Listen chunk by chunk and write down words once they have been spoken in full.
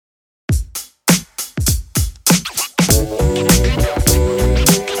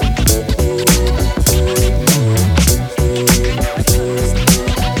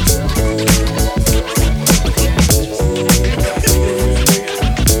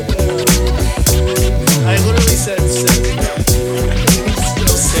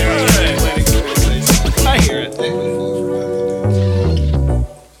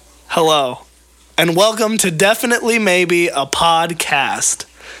and welcome to Definitely Maybe a Podcast.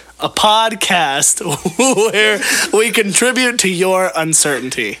 A podcast where we contribute to your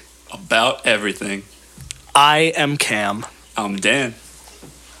uncertainty. About everything. I am Cam. I'm Dan.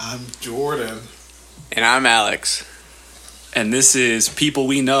 I'm Jordan. And I'm Alex. And this is People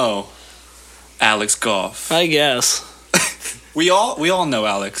We Know, Alex Goff. I guess. We all know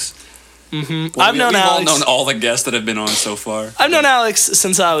Alex. Mm-hmm. Well, I've known we've Alex. all known all the guests that have been on so far. I've known Alex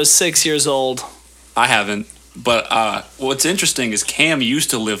since I was 6 years old. I haven't. But what's interesting is Cam used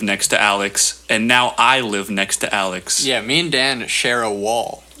to live next to Alex, and now I live next to Alex. Yeah, me and Dan share a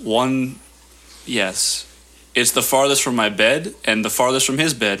wall. Yes. It's the farthest from my bed and the farthest from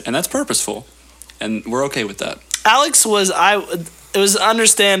his bed, and that's purposeful. And we're okay with that. Alex was, it was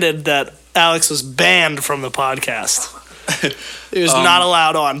understood that Alex was banned from the podcast. He was not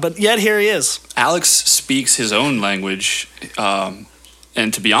allowed on, but yet here he is. Alex speaks his own language,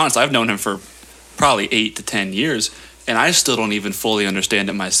 and to be honest, I've known him for probably 8 to 10 years, and I still don't even fully understand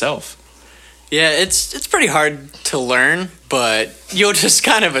it myself. Yeah, it's pretty hard to learn, but you'll just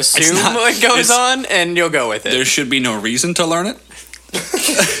kind of assume what goes on, and you'll go with it. There should be no reason to learn it.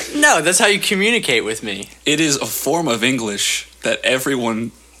 No, that's how you communicate with me. It is a form of English that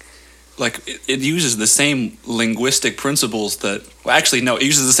everyone... it uses the same linguistic principles that... Well, actually, no, it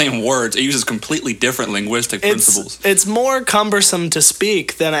uses the same words. It uses completely different linguistic principles. It's more cumbersome to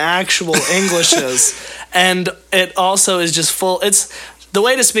speak than actual English is. And it also is just full... The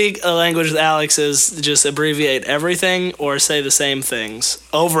way to speak a language with Alex is just abbreviate everything or say the same things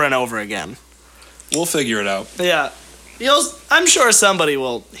over and over again. We'll figure it out. Yeah. I'm sure somebody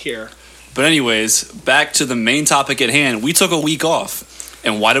will hear. But anyways, back to the main topic at hand. We took a week off.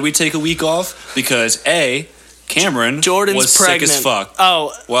 And why did we take a week off? Because Cameron Jordan's was pregnant. sick as fuck.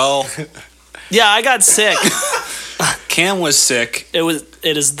 Oh. Well. Yeah, I got sick. Cam was sick.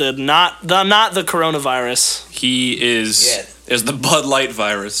 It is not the coronavirus. He is the Bud Light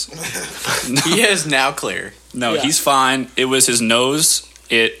virus. He is now clear. No, Yeah. he's fine. It was his nose.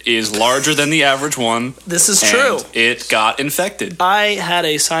 It is larger than the average one. This is true. It got infected. I had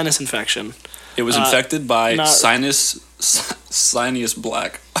a sinus infection. It was infected by sinus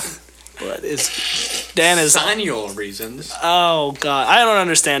black. What is Dan is Sinual reasons. Oh god, I don't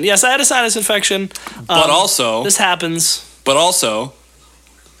understand. Yes, I had a sinus infection. But also this happens. But also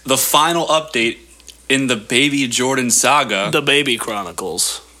the final update in the Baby Jordan saga. The Baby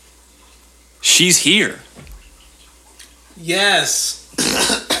Chronicles. She's here. Yes.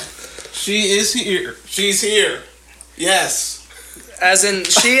 She is here. She's here. Yes. As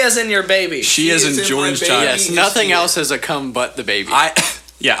in your baby. She is in Jordan's child. Yes, nothing else has come but the baby. I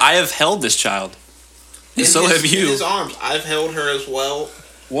have held this child. And so have you. In his arms. I've held her as well.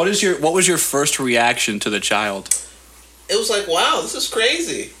 What was your first reaction to the child? It was like, wow, this is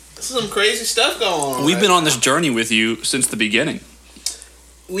crazy. This is some crazy stuff going on. We've been on this journey with you since the beginning.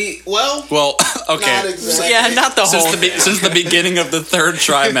 Well, okay. Not exactly. Yeah, not the whole Since the beginning of the third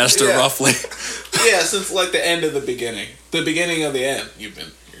trimester, Yeah. roughly. Yeah, since like the end of the beginning. The beginning of the end. You've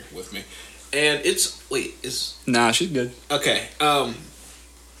been here with me. And Nah, she's good. okay.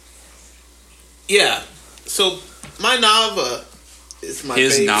 Yeah. So my Nava is my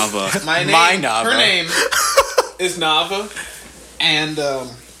His baby. Nava. My Nava. Her name is Nava, and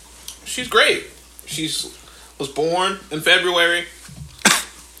she's great. Was born in February,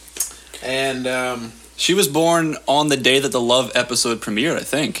 and She was born on the day that the Love episode premiered, I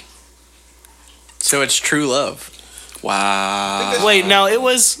think. So it's true love. Wow. Wait, no, it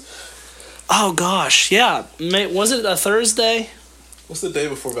was. Oh gosh, yeah. Was it a Thursday? what's the day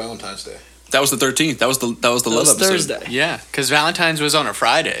before Valentine's Day? That was the 13th. That was the Love episode. Thursday. Yeah, because Valentine's was on a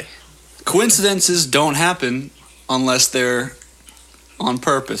Friday. Coincidences don't happen unless they're on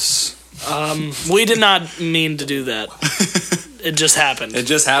purpose. We did not mean to do that. It just happened. It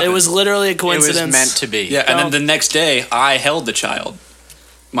just happened. It was literally a coincidence. It was meant to be. Yeah, and then the next day, I held the child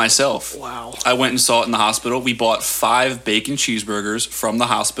myself. Wow. I went and saw it in the hospital. We bought 5 bacon cheeseburgers from the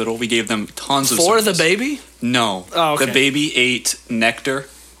hospital. We gave them tons of For the service. baby? No. Oh, okay. The baby ate nectar.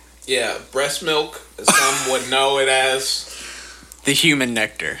 Yeah, breast milk, as some would know it as. The human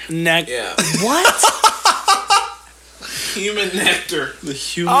nectar. Yeah, What? human nectar. The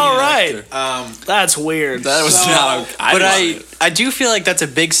human All right. nectar. That's weird. That was So- not... But love it. I do feel like that's a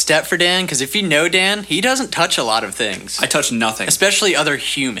big step for Dan, because if you know Dan, he doesn't touch a lot of things. I touched nothing. Especially other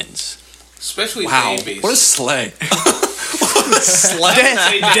humans. Especially Wow. babies. What a sleigh.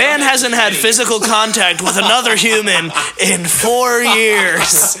 Dan hasn't had physical contact with another human in 4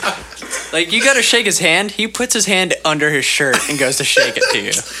 years. Like, you gotta shake his hand, he puts his hand under his shirt and goes to shake it to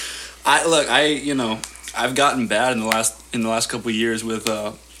you. I've gotten bad in the last couple of years with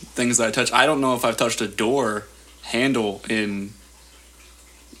things that I touch. I don't know if I've touched a door handle in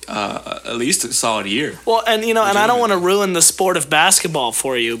at least a solid year. Well, and and I don't want to ruin the sport of basketball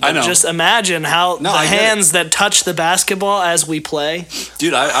for you, but I know. just imagine how the I get hands that touch the basketball as we play.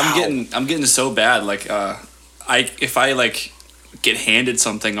 Dude, I'm getting so bad. Like, if I like get handed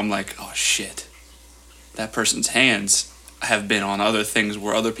something, I'm like, oh shit, that person's hands have been on other things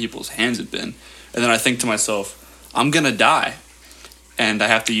where other people's hands have been, and then I think to myself, I'm gonna die, and I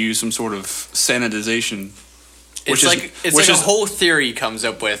have to use some sort of sanitization. It's like a whole theory comes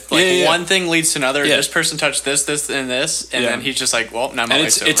up with. Like, one thing leads to another. Yeah. This person touched this, and this, and then he's just like, well, now my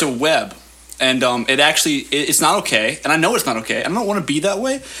life's over. It's a web. And it's not okay. And I know it's not okay. I don't want to be that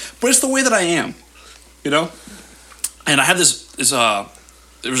way, but it's the way that I am. And I had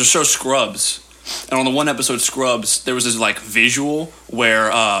there was a show, Scrubs. And on the one episode, Scrubs, there was this like visual where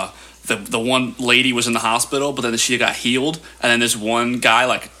the one lady was in the hospital, but then she got healed, and then this one guy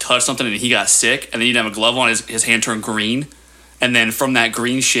like touched something and he got sick, and then he didn't have a glove on, his hand turned green, and then from that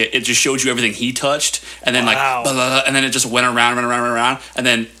green shit, it just showed you everything he touched, and then blah, blah, blah, and then it just went around, and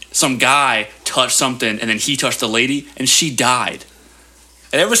then some guy touched something, and then he touched the lady, and she died.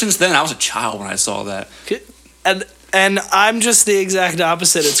 And ever since then, I was a child when I saw that. And I'm just the exact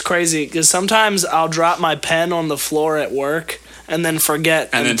opposite. It's crazy because sometimes I'll drop my pen on the floor at work and then forget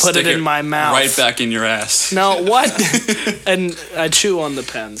and then put it in my mouth. Right back in your ass. No, what? And I chew on the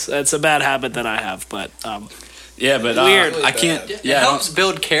pens. That's a bad habit that I have, but yeah, but weird. I can't. It helps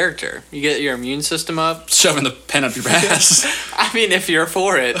build character. You get your immune system up. Shoving the pen up your ass. I mean, if you're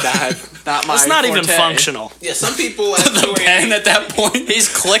for it, not my. It's not forte. even functional. Yeah, some people The pen at that point. He's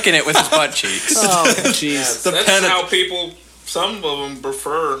clicking it with his butt cheeks. Oh, jeez. That's how people. Some of them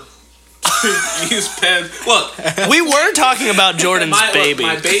prefer to use pens. Look, We were talking about Jordan's baby.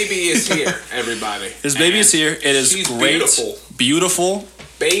 My baby is here, everybody. His baby is here. It is she's great. Beautiful.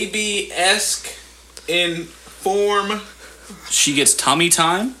 Baby-esque in form. She gets tummy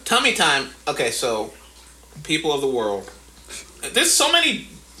time. Tummy time. Okay, so people of the world, there's so many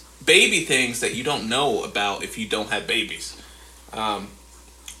baby things that you don't know about if you don't have babies.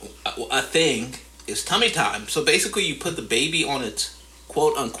 A thing is tummy time. So basically, you put the baby on its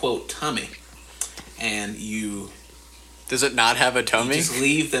quote unquote tummy, and you Does it not have a tummy? just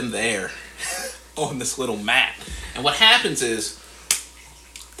leave them there on this little mat. And what happens is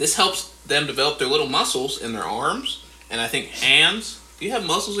this helps them develop their little muscles in their arms, and I think hands. Do you have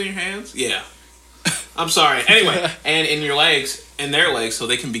muscles in your hands? Yeah. I'm sorry. Anyway, and in your legs, in their legs, so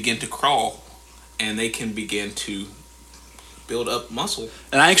they can begin to crawl, and they can begin to build up muscle.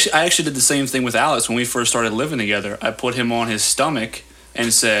 And I actually did the same thing with Alex when we first started living together. I put him on his stomach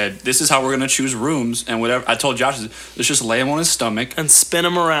and said, "This is how we're going to choose rooms and whatever." I told Josh, "Let's just lay him on his stomach And spin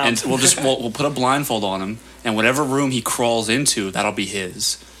him around. and we'll put a blindfold on him, and whatever room he crawls into, that'll be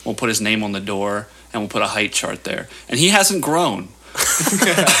his. We'll put his name on the door, and we'll put a height chart there. And he hasn't grown,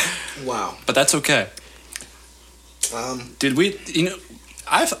 Wow. but that's okay. Did we?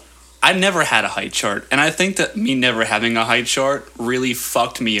 I never had a height chart, and I think that me never having a height chart really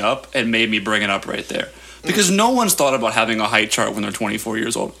fucked me up and made me bring it up right there. Because no one's thought about having a height chart when they're 24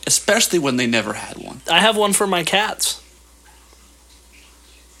 years old, especially when they never had one. I have one for my cats.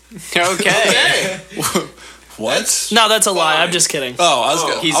 Okay. What? No, that's a lie. I'm just kidding.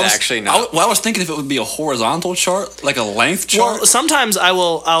 Oh, He's actually not. I was thinking if it would be a horizontal chart, like a length chart. Well, sometimes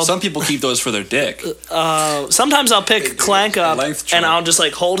I'll Some people keep those for their dick. sometimes I'll pick Clank up Length chart. and I'll just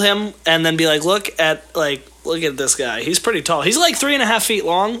like hold him and then be like, look at this guy. He's pretty tall. He's like 3.5 feet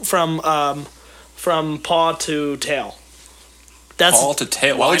long from paw to tail. That's Paw to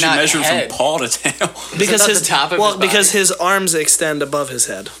tail. Why Why would you not measure head? from paw to tail? because that his the top of his body? because his arms extend above his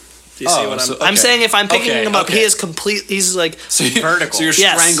head. Do you see what so- I'm okay. saying? If I'm picking Okay, him up, okay. he is complete. He's like Vertical. So you're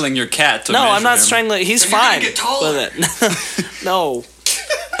Yes. strangling your cat to no, measure I'm not him. strangling. He's You're gonna fine get taller. with it. No,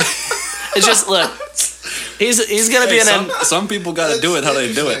 it's just look. He's gonna be Some people got to do it how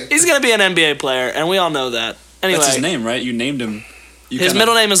they do it. he's gonna be an NBA player, and we all know that. Anyway, That's his name, right? You named him. his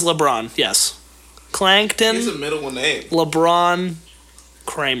middle name is LeBron. Yes, Clankton He's a middle name. LeBron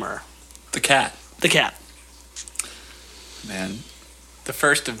Kramer, The cat. the cat. Man. The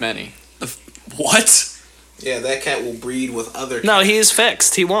first of many. What? Yeah, that cat will breed with other cats. No, he is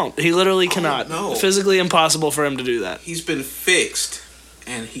fixed. He won't. He literally cannot. no. Physically impossible for him to do that. He's been fixed,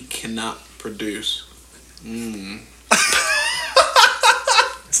 and he cannot produce.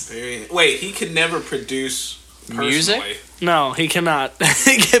 Wait, he could never produce Music? personally. No, he cannot. But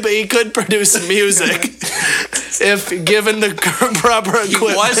he could produce music if given the proper He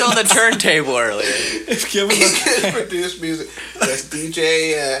equipment. was on the turntable earlier. He could produce music. That's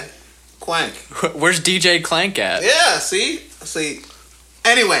DJ Quank. Where's DJ Clank at? Yeah, see,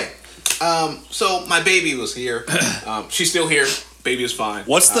 Anyway, so my baby was here. She's still here. Baby is fine.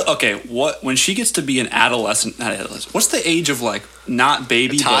 What's the when she gets to be an adolescent, not adolescent, what's the age of like not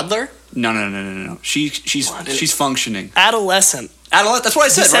baby, toddler? But, no. She's functioning. Adolescent. That's what I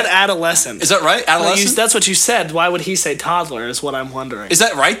said. You said right? adolescent. Is that right? Adolescent. That's what you said. Why would he say toddler? Is what I'm wondering. Is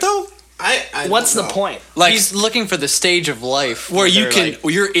that right though? I What's don't the know. point? Like He's looking for the stage of life where you they're, can, like,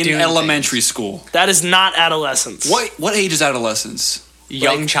 where you're in doing elementary school. That is not adolescence. What age is adolescence?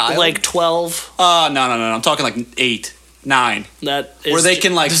 young child. Like 12. No. I'm talking like 8, 9. That is Where they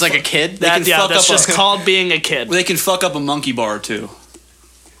can like just like a kid. They can fuck that's up just a, called being a kid. they can fuck up a monkey bar too.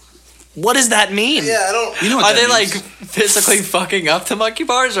 What does that mean? Yeah, I don't. You know what Are that they means. like physically fucking up the monkey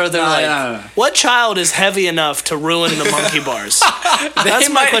bars, or they're like No. What child is heavy enough to ruin the monkey bars? That's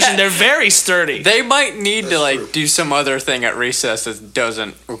my might question. ha- They're very sturdy. they might need to like true. do some other thing at recess that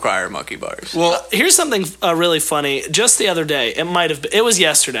doesn't require monkey bars? Well, Here's something really funny. Just the other day, it was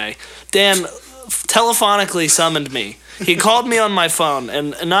yesterday. Dan telephonically summoned me. He called me on my phone,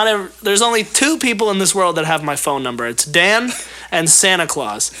 and there's only 2 people in this world that have my phone number. It's Dan and Santa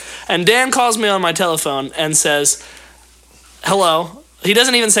Claus. And Dan calls me on my telephone and says, hello. He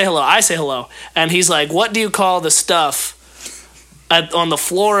doesn't even say hello. I say hello. And he's like, what do you call the stuff on the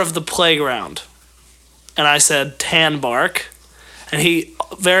floor of the playground? And I said, tan bark. And he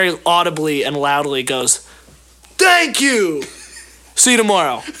very audibly and loudly goes, thank you. See you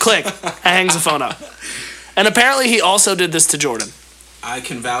tomorrow. Click. And hangs the phone up. And apparently he also did this to Jordan. I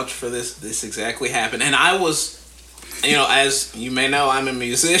can vouch for this. This exactly happened. And I was, as you may know, I'm a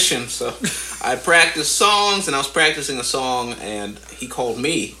musician, so I practice songs, and I was practicing a song, and he called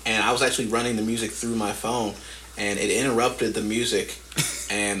me, and I was actually running the music through my phone, and it interrupted the music,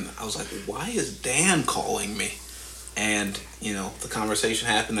 and I was like, why is Dan calling me? And, the conversation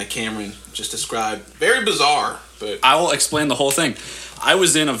happened that Cameron just described. Very bizarre, but... I will explain the whole thing. I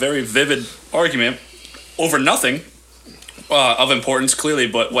was in a very vivid argument over nothing of importance, clearly,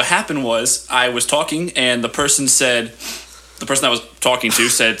 but what happened was I was talking, and the person I was talking to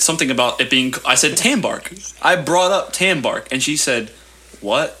said something about it being, I said tan bark. I brought up tan bark, and she said,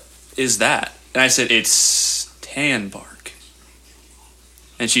 what is that? And I said, it's tan bark.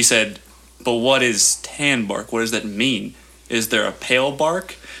 And she said, but what is tan bark? What does that mean? Is there a pale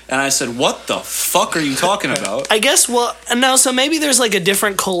bark? And I said, what the fuck are you talking about? I guess, no, so maybe there's like a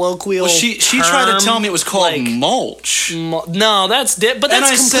different colloquial Well, she tried to tell me it was called like, mulch. No, that's but And that's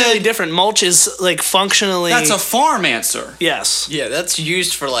I completely said- different. Mulch is like functionally... That's a farm answer. Yes. Yeah, that's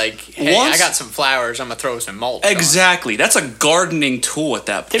used for like, hey, Once- I got some flowers, I'm gonna throw some mulch on. Exactly. That's a gardening tool at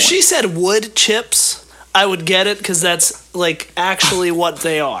that point. If she said wood chips, I would get it because that's like actually what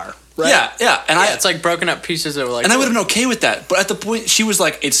they are. Right? Yeah. And Yeah, it's like broken up pieces of like. I would have been okay with that. But at the point, she was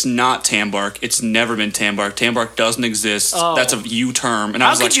like, it's not tan bark. It's never been tan bark. Tan bark doesn't exist. Oh. That's a you term. And I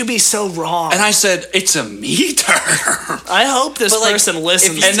How was could like, you be so wrong? and I said, it's a me term. I hope this But, like, person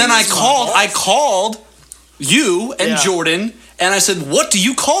listens. if you- And then I called you and Yeah. Jordan, and I said, what do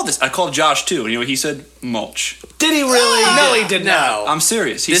you call this? I called Josh too. And he said mulch. Did he really? No, he did not. No. I'm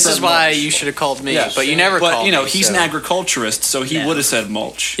serious. He This said is why mulch. you should have called me, Yeah. but you never But, called me. he's so. an agriculturist, so he would have said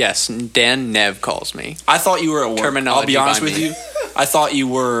mulch. Yes, Dan Nev calls me. I thought you were at work. I'll Terminology be honest by with me. you. I thought you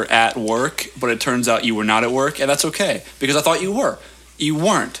were at work, but it turns out you were not at work, and that's okay because I thought you were. You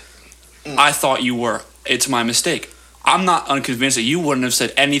weren't. I thought you were. It's my mistake. I'm not unconvinced that you wouldn't have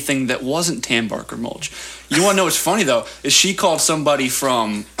said anything that wasn't tan bark or mulch. You want to know what's funny though? Is she called somebody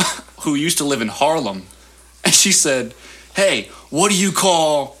from who used to live in Harlem, and she said, "Hey, what do you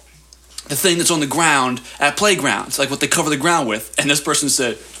call the thing that's on the ground at playgrounds, like what they cover the ground with?" And this person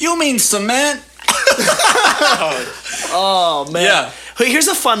said, "You mean cement?" Oh man. Yeah. Wait, here's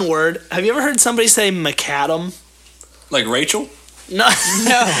a fun word. Have you ever heard somebody say macadam? Like Rachel? No,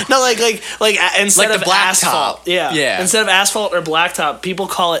 no, like instead Like of the blacktop. asphalt, Yeah. Instead of asphalt or blacktop, people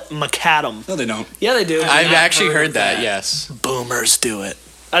call it macadam. No, they don't. Yeah, they do. I've not actually heard heard of that, that. yes. Boomers do it.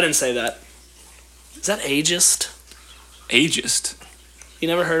 I didn't say that. Is that ageist? Ageist. You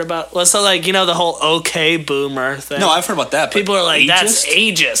never heard about? Well, so like the whole okay boomer thing. No, I've heard about that. But people are like, that's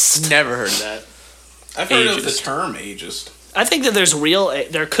ageist? ageist. Never heard that. I've heard of the Ageist. term ageist. I think that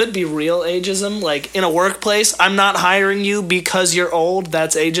there could be real ageism. Like in a workplace, I'm not hiring you because you're old.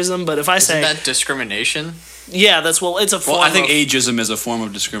 That's ageism. But if I Isn't say, that discrimination? yeah, it's a form. Well, I think of, ageism is a form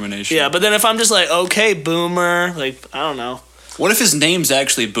of discrimination. yeah. But then if I'm just like, okay, boomer, like I don't know, What if his name's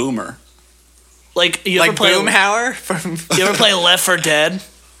actually Boomer? like you ever Like play Boomhauer from you ever play Left 4 Dead?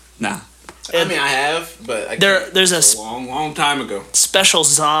 Nah. I mean, I have, but I There's a long time ago. special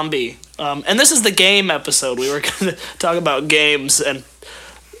zombie. And this is the game episode. We were going to talk about games, and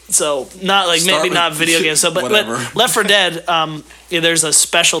So not like Start maybe with- not video games. So but whatever. Left 4 Dead. There's a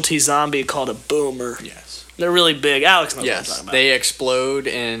specialty zombie called a boomer. Yes. They're really big. Alex knows what I'm Yes, talking about. they explode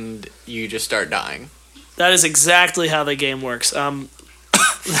and you just start dying. That is exactly how the game works.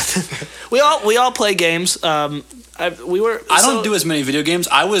 We all play games. I don't do as many video games.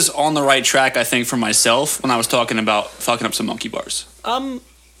 I was on the right track, I think, for myself when I was talking about fucking up some monkey bars. And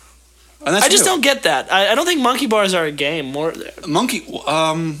that's I just you. don't get that. I don't think monkey bars are a game. More. Monkey.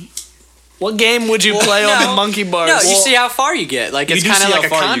 What game would you play on the monkey bars? No, you see how far you get. Like, it's you do kind of see like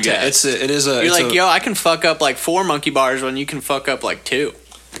how a far you get. contest. It is a. You're it's like, a- yo, I can fuck up like 4 monkey bars when you can fuck up like 2.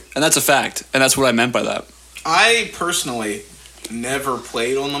 and that's a fact, and that's what I meant by that. I personally never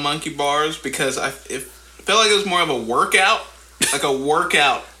played on the monkey bars because I felt like it was more of a workout, like a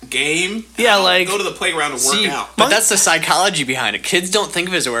workout game. Yeah, I don't like- go to the playground to work See, out. but that's the psychology behind it. Kids don't think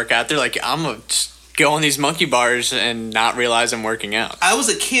of it as a workout. They're like, I'm gonna just go on these monkey bars and not realize I'm working out. I was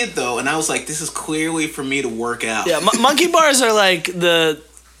a kid though, and I was like, "This is clearly for me to work out." Yeah, monkey bars are like the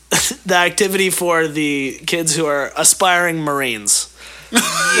activity for the kids who are aspiring Marines.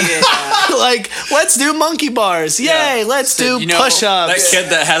 Yeah. Like, let's do monkey bars. Yay, let's So, do you know, That push-ups. kid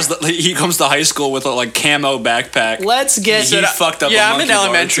that has he comes to high school with a like camo backpack. Let's get He fucked up. Yeah, a I'm in monkey bar,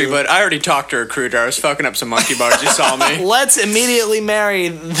 elementary, too. but I already talked to a recruiter. I was fucking up some monkey bars. You saw me. let's immediately marry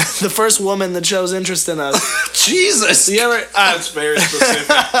the first woman that shows interest in us. Jesus. You ever That's very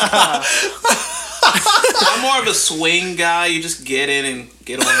specific. I'm more of a swing guy. You just get in and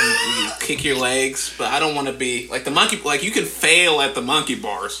get on and you kick your legs. But I don't want to be like the monkey. Like you can fail at the monkey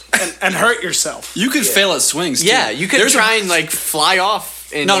bars. and hurt yourself? You could fail at swings. Too. Yeah, you could There's try and like fly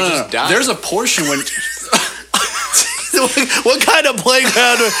off and No, you no, just no. die. There's a portion when What kind of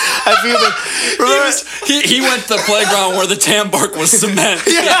playground have you been? Remember, he went to the playground where the tan bark was cement.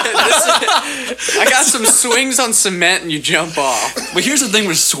 I got some swings on cement and you jump off. But here's the thing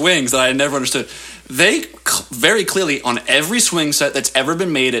with swings that I never understood. They very clearly, on every swing set that's ever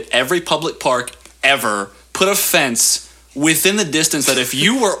been made at every public park ever, put a fence within the distance that if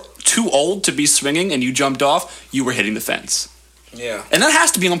you were too old to be swinging and you jumped off, you were hitting the fence. Yeah. And that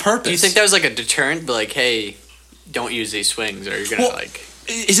has to be on purpose. Do you think that was like a deterrent? But like, hey, don't use these swings or you're gonna Well, like...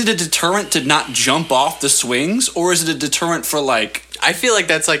 Is it a deterrent to not jump off the swings, or is it a deterrent for like I feel like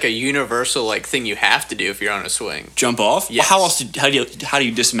that's like a universal like thing you have to do if you're on a swing. jump off? Yes. Well, how do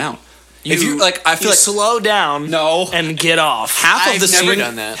you dismount? If you like, I feel you like slow down no. and get off. Half of I've the never swing,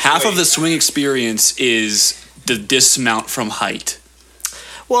 done that. half of the swing experience is the dismount from height.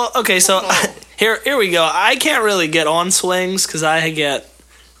 Well, okay, so here we go. I can't really get on swings because I get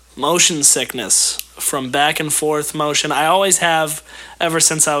motion sickness from back and forth motion. I always have ever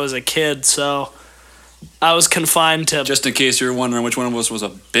since I was a kid, so I was confined to. Just in case you're wondering which one of us was a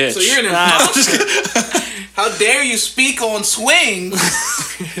bitch. So you're an imposter. How dare you speak on swings?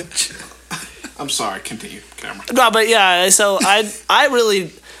 I'm sorry. Continue, Cameron. No, but yeah. So I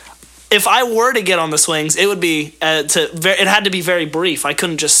really, if I were to get on the swings, it would be it had to be very brief. I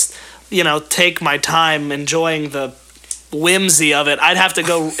couldn't just take my time enjoying the whimsy of it. I'd have to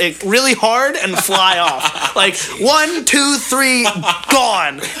go really hard and fly off. Like 1, 2, 3,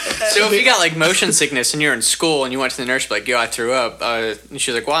 gone. So if you got like motion sickness and you're in school and you went to the nurse like, yo, I threw up, and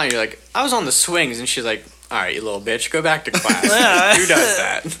she's like, why? And you're like, I was on the swings, and she's like, all right, you little bitch, go back to class. Yeah. Who does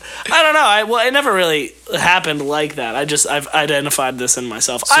that? I don't know. It never really happened like that. I've identified this in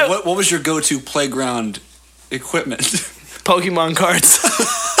myself. So what was your go-to playground equipment? Pokemon cards.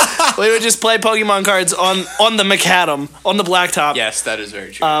 We would just play Pokemon cards on the macadam, on the blacktop. Yes, that is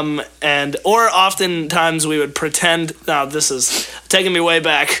very true. Or oftentimes we would pretend. Now this is taking me way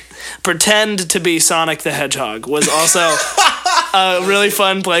back. Pretend to be Sonic the Hedgehog was also a really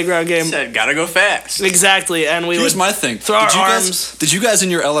fun playground game. Said, gotta go fast. Exactly, and we Here's would my thing. throw our Did you arms. Did you guys in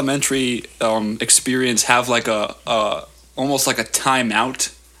your elementary experience have like a almost like a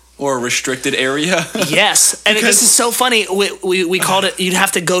timeout or a restricted area? Yes, and this is so funny. We called it. You'd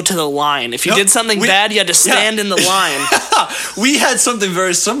have to go to the line. If you Nope, did something bad, you had to stand in the line. We had something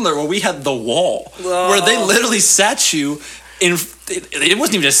very similar where we had the wall where they literally sat you in. It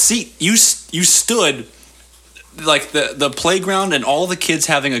wasn't even a seat. You stood. Like the playground and all the kids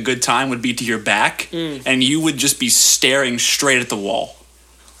having a good time would be to your back, and you would just be staring straight at the wall.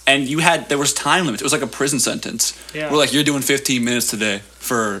 And there was time limits. It was like a prison sentence. Yeah. We're like, you're doing 15 minutes today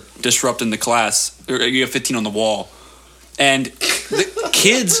for disrupting the class. Or you have 15 on the wall. And the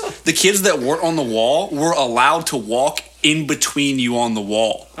kids that weren't on the wall were allowed to walk in between you on the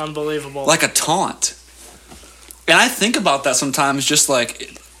wall. Unbelievable. Like a taunt. And I think about that sometimes, just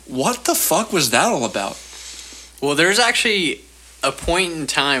like, what the fuck was that all about? Well, there's actually a point in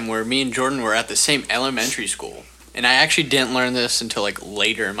time where me and Jordan were at the same elementary school. And I actually didn't learn this until like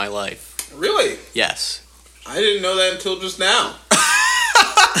later in my life. Really? Yes. I didn't know that until just now.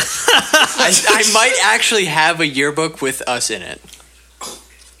 I might actually have a yearbook with us in it.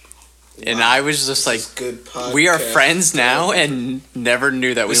 And I was just like, Good podcast. we are friends now, and never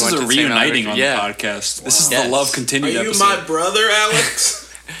knew that we This went is to a the same reuniting on elementary. the podcast. This is Yes. the Love Are Continued you episode. my brother, Alex?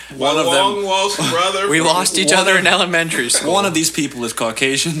 One of them. Long lost brother. We from- lost each other in elementary school. One of these people is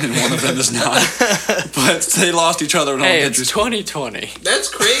Caucasian and one of them is not. But they lost each other in Hey, elementary it's school. 2020. That's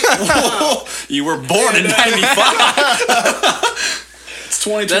crazy. Wow. You were born in 95. It's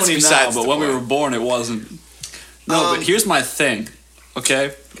 2020 That's now, besides but the when we point. were born, it wasn't. No, but here's my thing,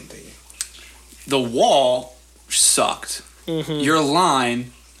 okay? The wall sucked. Your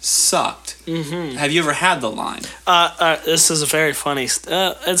line sucked. Have you ever had the line? This is a very funny.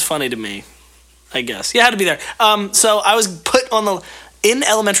 It's funny to me, I guess. You had to be there. So I was put on in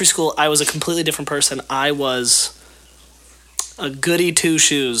elementary school. I was a completely different person. I was a goody two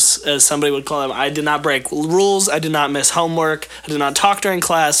shoes, as somebody would call them. I did not break rules. I did not miss homework. I did not talk during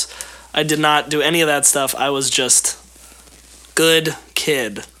class. I did not do any of that stuff. I was just good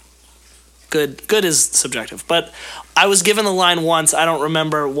kid. Good is subjective, but I was given the line once. I don't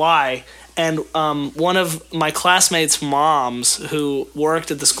remember why. And one of my classmates' moms who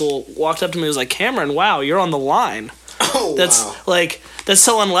worked at the school walked up to me and was like, Cameron, wow, you're on the line. Oh, That's wow. that's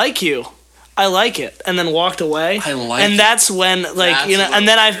so unlike you. I like it. And then walked away. I like and it. that's when, like, That's you know, what- and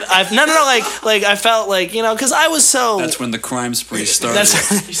then I've no, like I felt like, you know, because I was so. That's when the crime spree started.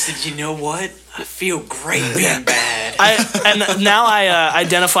 That's You said, you know what? I feel great being bad. and now I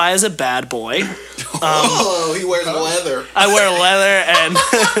identify as a bad boy. Oh, he wears leather. I wear leather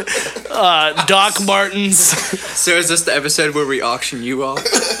and Doc Martens. So is this the episode where we auction you off?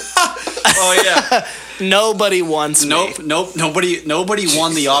 Oh yeah. Nobody wants me. Nope. Nobody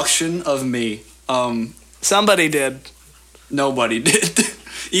won the auction of me. Somebody did. Nobody did.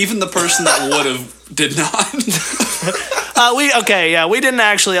 Even the person that would have did not. We didn't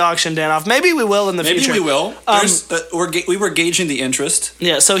actually auction Dan off. Maybe we will in the Maybe future. we will. We were gauging the interest.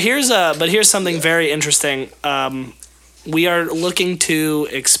 Yeah. So here's something very interesting. We are looking to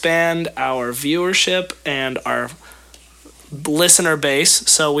expand our viewership and our listener base.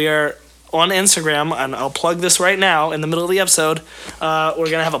 So we are on Instagram, and I'll plug this right now in the middle of the episode. We're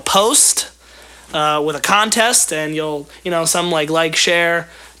gonna have a post with a contest, and you'll some like share,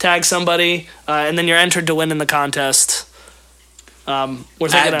 tag somebody, and then you're entered to win in the contest. We're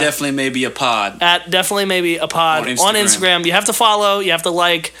thinking Definitely maybe a pod. at definitely maybe a pod On on Instagram. Instagram. You have to follow, you have to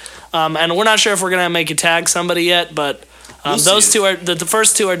like, and we're not sure if we're gonna make you tag somebody yet, but We'll those see. two are the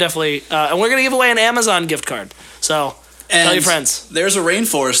first two are definitely, and we're gonna give away an Amazon gift card. So tell your friends. There's a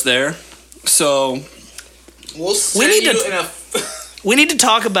rainforest there, so We'll send need you to- in a. We need to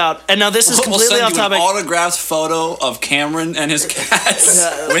talk about, and now this is we'll completely send off you topic. an autographed photo of Cameron and his cats.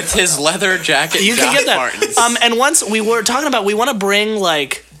 With his leather jacket. You can Doc get that. Martens. And once we were talking about, we want to bring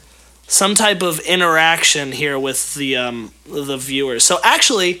like some type of interaction here with the viewers. So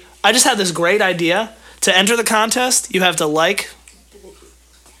actually, I just had this great idea. To enter the contest, you have to like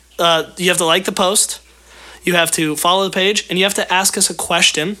the post, you have to follow the page, and you have to ask us a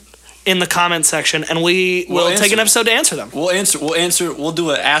question in the comment section, and we We'll will take answer. an episode to answer them. We'll answer. We'll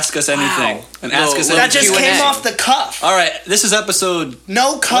do a ask us anything. Wow. An ask us Well, That anything. just Q&A. came off the cuff. All right, this is episode.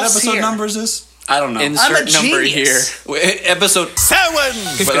 No What cuffs episode here. number is this? I don't know. I'm a Insert number here. genius. Episode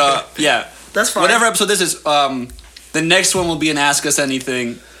 7. But yeah, That's fine. whatever episode this is. The next one will be an ask us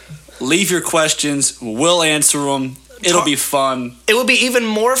anything. Leave your questions. We'll answer them. It'll be fun. It would be even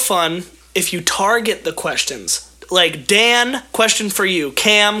more fun if you target the questions. Like Dan, question for you.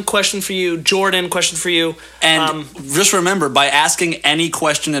 Cam, question for you. Jordan, question for you. And just remember, by asking any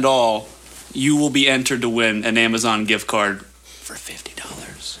question at all, you will be entered to win an Amazon gift card for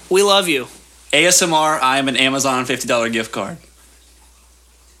 $50. We love you. ASMR, I am an Amazon $50 gift card.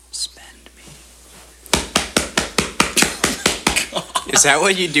 Spend me. Is that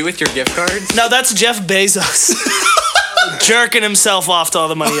what you do with your gift cards? No, that's Jeff Bezos jerking himself off to all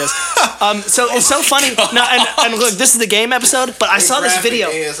the money he has. So it's so funny. No, and look, this is the game episode, but I saw this graphic video.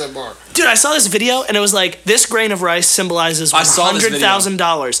 ASMR. Dude, I saw this video, and it was like, this grain of rice symbolizes I saw this video.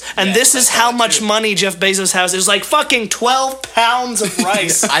 $100,000. And Yes, this I is saw how it much too. money Jeff Bezos has. It was like fucking 12 pounds of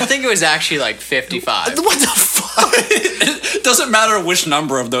rice. I think it was actually like 55. What the fuck? It doesn't matter which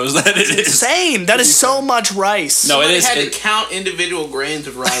number of those that it is. Insane. That is so much rice. No, it Somebody is. had to count individual grains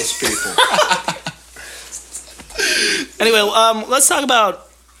of rice, people. Anyway, let's talk about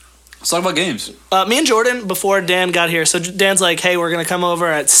Let's talk about games. Me and Jordan, before Dan got here, so Dan's like, hey, we're going to come over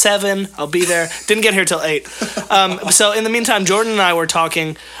at 7. I'll be there. Didn't get here till 8. So in the meantime, Jordan and I were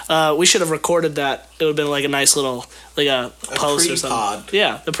talking. We should have recorded that. It would have been like a nice little, like a post or something. pre-pod.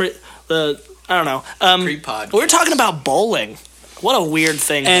 Yeah, I don't know. Pre-pod. We were talking about bowling. What a weird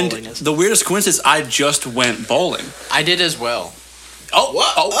thing And bowling is. the weirdest coincidence, I just went bowling. I did as well. Oh,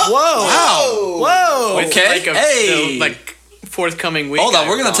 What? Whoa. Whoa. With Okay. like Hey. forthcoming week. hold on,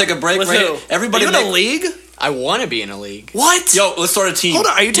 we're I've gonna gone. take a break. With Right who? here. Everybody, Are you in a league? I want to be in a league. What? Yo, let's start a team. Hold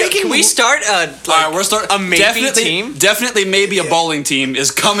on. Are you taking Can we start All right, we're starting a maybe definitely, team? Definitely, maybe a bowling team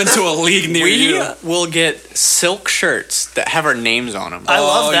is coming to a league near We you. will get silk shirts that have our names on them. I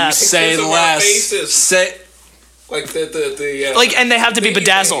love Oh, that. You say Pictures of our less. faces. Say Like the Like, and they have to be Thingy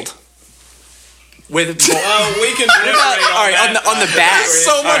bedazzled. With we can iterate all right, on the back.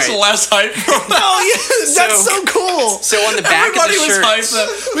 so All much right. less hype. Oh, yeah. That's so cool. So on the back Everybody of the was shirts.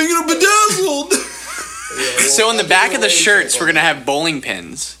 hyped. We're gonna bedazzled. So on the back of the shirts, we're gonna have bowling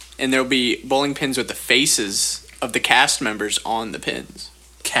pins, and there'll be bowling pins with the faces of the cast members on the pins.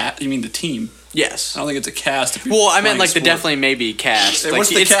 You mean the team? Yes. I don't think it's a cast. If you're Well, I meant playing like the sport. definitely maybe cast. Hey, Like, what's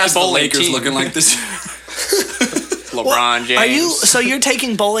the it's cast of the bowling Lakers team. looking like this? LeBron James. Are you? So you're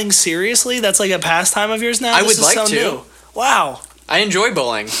taking bowling seriously? That's like a pastime of yours now. I This would is like so to. New. Wow. I enjoy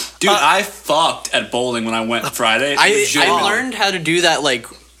bowling. Dude, I fucked at bowling when I went Friday. I Legitimately. learned how to do that like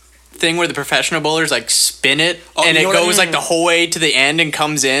thing where the professional bowlers like spin it Oh, and you it know what I goes mean? like the whole way to the end and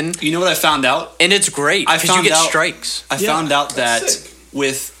comes in, You know what I found out? and it's great I because you found get out- strikes. I found out that sick.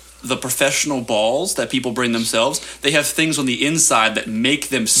 with the professional balls that people bring themselves, they have things on the inside that make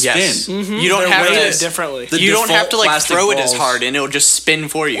them spin. Yes, you don't They're have weighted to. differently. The You don't have to default like plastic throw it as balls. hard, and it'll just spin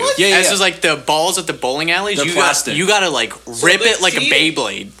for you. Yeah, yeah, As yeah. is like the balls at the bowling alleys. They're You plastic. you gotta like rip they're it like cheating. a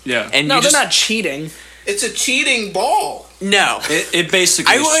Beyblade. Yeah. and no, you they're just not cheating. It's a cheating ball. no. It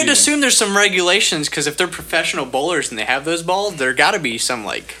basically I is would cheating. assume there's some regulations because if they're professional bowlers and they have those balls, there got to be some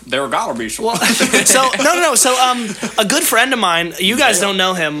like. There gotta be some. Well, so no. So a good friend of mine. You guys don't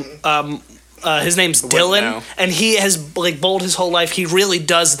know him. His name's Dylan, know. and he has like bowled his whole life. He really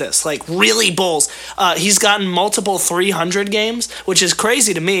does this, like really bowls. He's gotten multiple 300 games, which is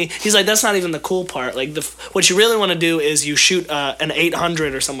crazy to me. He's like, that's not even the cool part. Like what you really want to do is you shoot an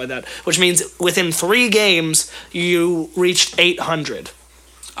 800 or something like that, which means within 3 games you reached 800.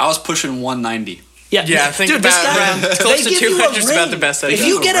 I was pushing 190. Yeah, Yeah, I think dude, this about guy, around close they to give you a 200 is about ring. the best I've If done.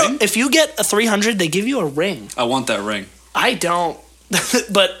 you A get ring? if you get a 300, they give you a ring. I want that ring. I don't,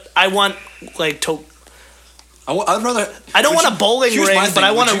 but I want like to. I'd rather. I don't would want you- a bowling here's ring, my but thing.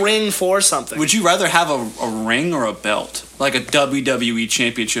 I want Would a you- ring for something. Would you rather have a ring or a belt? Like a WWE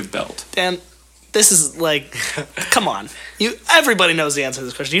Championship belt? Dan, this is like, come on. Everybody knows the answer to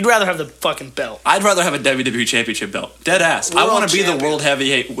this question. You'd rather have the fucking belt. I'd rather have a WWE Championship belt. Dead ass. I World want to be the champion. world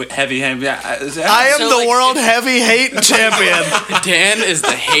heavy. I am So, the like, world heavyweight champion. Dan is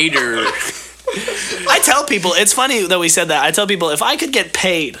the hater. I tell people, it's funny that we said that. I tell people, if I could get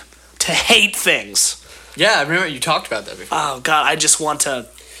paid to hate things, Yeah, I remember you talked about that before. oh God, I just want to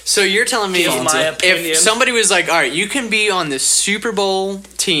So you're telling me give my opinion. if somebody was like, all right, you can be on this Super Bowl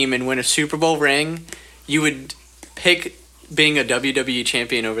team and win a Super Bowl ring, you would pick being a WWE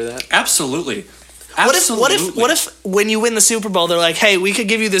champion over that? Absolutely. What if when you win the Super Bowl, they're like, hey, we could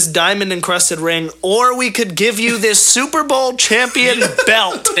give you this diamond encrusted ring, or we could give you this Super Bowl champion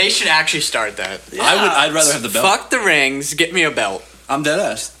belt. They should actually start that. I'd rather have the belt. Fuck the rings, get me a belt. I'm dead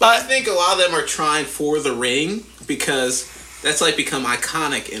ass. But I think a lot of them are trying for the ring because that's like become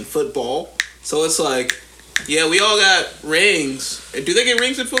iconic in football. So it's like, yeah, we all got rings. Do they get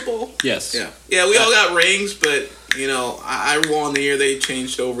rings in football? Yes. Yeah. Yeah, we all got rings, but you know, I won the year they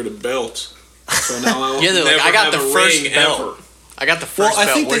changed over to belts. So now I'll Yeah, they're like, never I got have the a first ring belt. ever. I got the Well, first I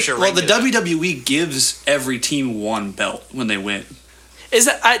belt. think Where's your ring? the WWE gives every team one belt when they win. Is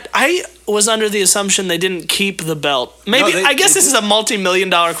that I was under the assumption they didn't keep the belt. Maybe No, I guess this is a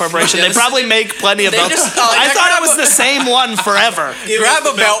multi-million-dollar corporation. Yeah, They this probably make plenty of They belts. just- I they thought grab it was a- the same one forever. Grab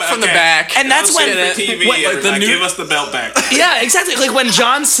a belt from the back. And that's when the TV when- the new- give us the belt back. yeah, exactly. Like when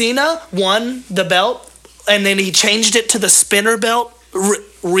John Cena won the belt, and then he changed it to the spinner belt.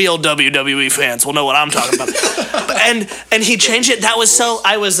 Real WWE fans will know what I'm talking about. and he changed it. That was so.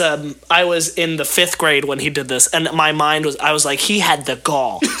 I was in the 5th grade when he did this, and my mind was. I was like, he had the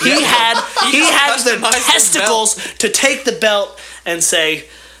gall. He had the customized the testicles to take the belt and say,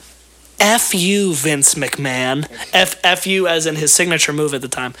 F you, Vince McMahon. F you as in his signature move at the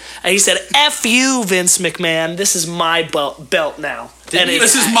time. And he said, F you, Vince McMahon. This is my belt now. And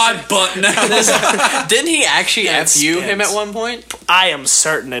This is my butt now. Didn't he actually That FU him spins. at one point? I am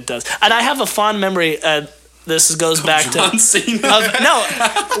certain it does. And I have a fond memory. this goes back to John Cena.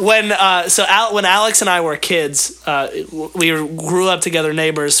 when Alex and I were kids, we grew up together,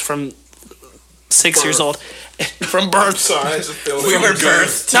 neighbors from 6 years old, from birth. Sorry, I just feel We were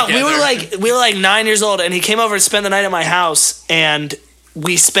birthed No, together. we were like 9 years old, and he came over and spent the night at my house, and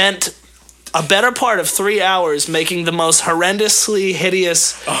we spent a better part of 3 hours making the most horrendously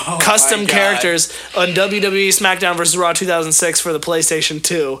hideous custom my God. characters on WWE SmackDown vs. Raw 2006 for the PlayStation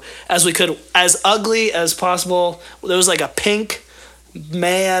 2 as we could, as ugly as possible. There was like a pink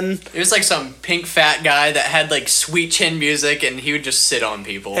man, It was like some pink fat guy that had like sweet chin music, and he would just sit on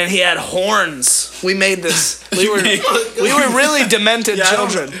people. and he had horns. We made this. We were really demented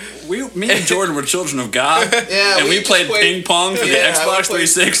children. Me and Jordan were children of God. Yeah, and we played ping pong for the Xbox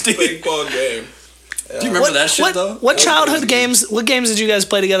 360. Ping pong game. Do you remember that shit though? What childhood games? What games did you guys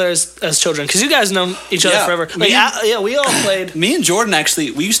play together as children? Because you guys know each other Yeah. forever. Like, we all played. Me and Jordan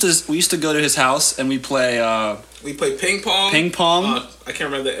actually, we used to go to his house and we play We played ping pong. ping pong, I can't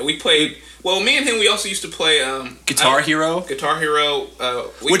remember that. We played. Well, me and him, we also used to play Guitar Hero, Guitar Hero,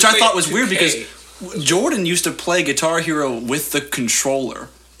 which I thought was 2K. weird because Jordan used to play Guitar Hero with the controller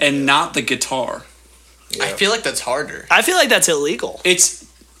and not the guitar. Yeah. I feel like that's harder. I feel like that's illegal. It's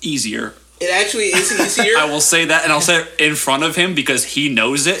easier. It actually is easier. I will say that, and I'll say it in front of him because he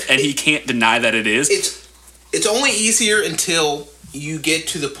knows it and he can't deny that it is. It's only easier until you get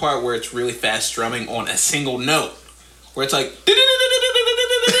to the part where it's really fast strumming on a single note, where it's like.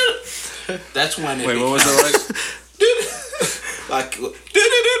 That's when it. Wait, what was it like? Like.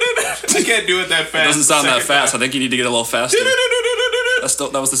 I can't do it that fast. It doesn't sound that Second fast. I time. think you need to get a little faster.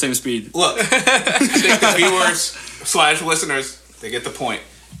 That was the same speed. Look, I think the viewers / listeners, they get the point.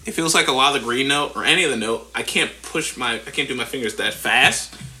 It feels like a lot of the green note or any of the note. I can't do my fingers that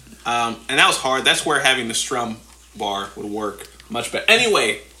fast, and that was hard. That's where having the strum bar would work much better.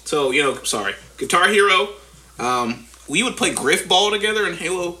 Anyway, so Guitar Hero. We would play Griff Ball together in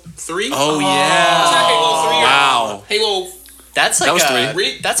Halo 3. Oh Was yeah! that Halo 3? Wow. Halo. That's like That was a,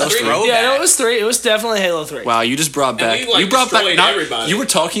 three. That's That a was three. throwback. Yeah, no, it was 3. It was definitely Halo 3. Wow, you just brought back. we, like, you brought back. destroyed Not, everybody. you were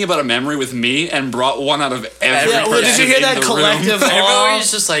talking about a memory with me and brought one out of every Yeah, person. well, did you hear in that the collective room. awe?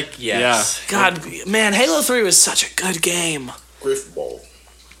 Everybody's just like, yes. God, man, Halo 3 was such a good game. Griff Ball.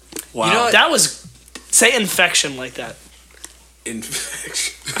 Wow. You know what? That was, say infection like that.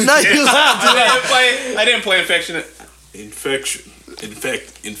 Infection. No, you laughed. I didn't play infection.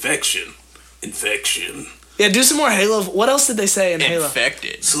 Infection. Yeah, do some more Halo. What else did they say in Halo?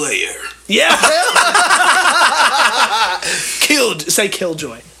 Infected. Slayer. Yeah. Say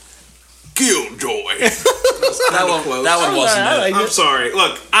Killjoy. Killjoy. that one wasn't I it. like I'm sorry.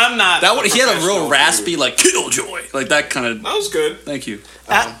 Look, I'm not. That one, he had a real professional. raspy, like Killjoy, like that kind of. That was good. Thank you.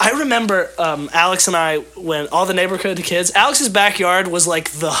 I remember Alex and I, when all the neighborhood kids, Alex's backyard was like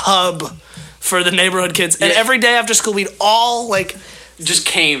the hub for the neighborhood kids. And Yeah. every day after school, we'd all like, Just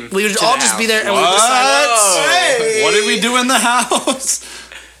came. we would to all the just be house. there and we would decide, Hey. What did we do in the house?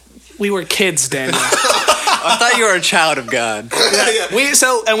 we were kids, Daniel. I thought you were a child of God.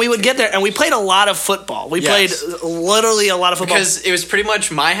 We would get there and we played a lot of football. We Yes. played literally a lot of football. Because it was pretty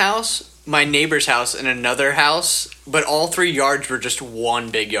much my house, my neighbor's house, and another house, but all 3 yards were just one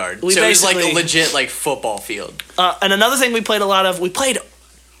big yard. We So it was like a basically- legit like football field. And another thing we played a lot of, we played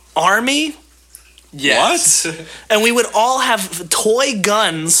Army. Yes. And we would all have toy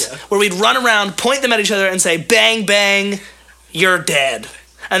guns where we'd run around, point them at each other, and say, "Bang, bang, you're dead."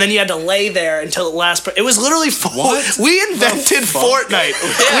 And then you had to lay there until the last. It was literally What? We invented Fortnite.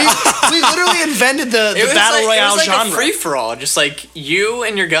 We literally invented the It was battle like, royale it was like genre. a free for all, just like you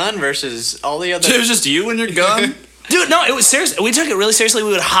and your gun versus all the other. It was just you and your gun. Dude, no, it was serious. We took it really seriously. We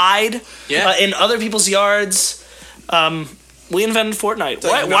would hide Yeah. in other people's yards. We invented Fortnite.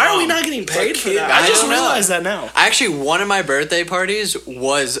 Why are we not getting paid for that? I just don't know. realized that now. Actually, one of my birthday parties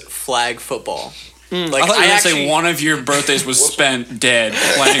was flag football. Like I thought you were gonna actually, say one of your birthdays was spent dead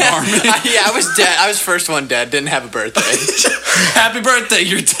playing Army. yeah, I was dead. I was first one dead. Didn't have a birthday. Happy birthday,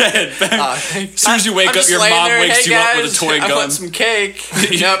 you're dead. As soon as you wake I'm up, just your laying mom there, wakes "Hey, you up with guys, a toy I gun. want some cake.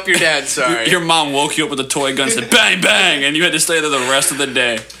 Nope, you're dead. Sorry. Your mom woke you up with a toy gun and said, bang, bang, and you had to stay there the rest of the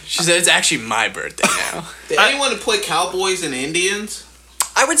day. She said it's actually my birthday now. Did anyone play Cowboys and Indians?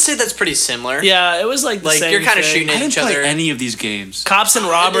 I would say that's pretty similar. Yeah, it was like the Like, same you're kinda thing. shooting I at didn't each play other. any of these games. Cops and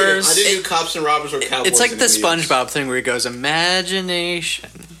robbers. I didn't do Cops and Robbers or Cowboys. It's like and the Indians. SpongeBob thing where he goes, imagination.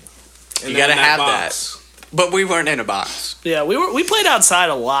 And You gotta then have box. But we weren't in a box. Yeah, we played outside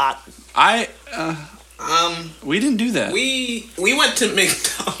a lot. We didn't do that. We went to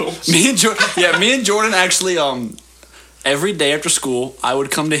McDonald's. Me and Jordan actually every day after school I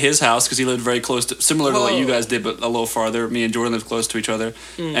would come to his house because he lived very close to, similar to what you guys did, but a little farther. Me and Jordan lived close to each other,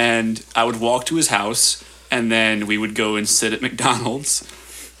 and I would walk to his house and then we would go and sit at McDonald's,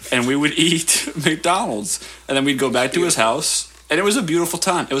 and we would eat McDonald's, and then we'd go back to his house, and it was a beautiful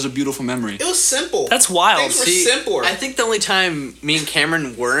time. It was a beautiful memory. It was simple. That's wild. Things were See, simpler. I think the only time me and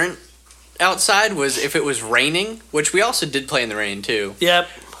Cameron weren't outside was if it was raining, which we also did play in the rain too. Yep.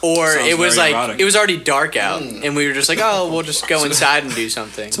 Or Sounds it was very like erotic. it was already dark out, and we were just like, oh, we'll just go inside and do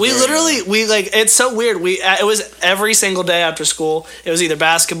something. We literally, it's so weird. It was every single day after school. It was either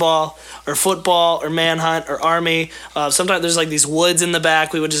basketball or football or manhunt or army. Sometimes there's like these woods in the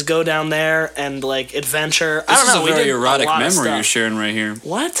back. We would just go down there and like adventure. I This don't know. is we a very did erotic lot of memory stuff. you're sharing right here.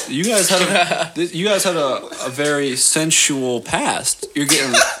 What? You guys had a very sensual past. You're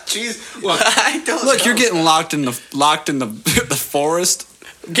getting Jeez. Look, I don't look. You're getting locked in the the forest.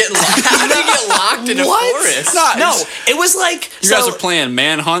 Getting locked. How do you get locked in a forest? No, it was like You guys are playing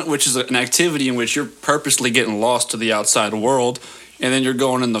manhunt, which is an activity in which you're purposely getting lost to the outside world, and then you're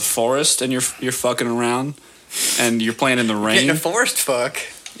going in the forest and you're fucking around, and you're playing in the Getting a rain. forest fuck.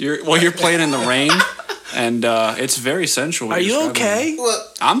 You're playing in the rain, and it's very sensual. what Are you're you describing. okay?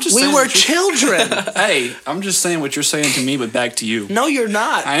 look. I'm just. We saying were what you're- children. Hey, I'm just saying what you're saying to me, but back to you. No, you're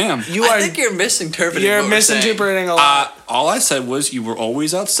not. I am. You are. I think you're misinterpreting. You're what we're saying. misinterpreting a lot. All I said was you were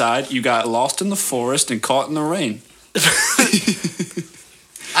always outside. You got lost in the forest and caught in the rain.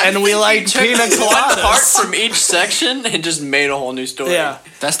 And we like pina one part coladas. from each section and just made a whole new story. Yeah.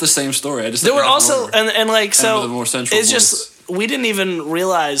 That's the same story. I just There took were it in also order. and like so. with a more sensual It's just we didn't even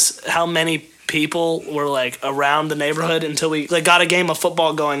realize how many people were like around the neighborhood until we like got a game of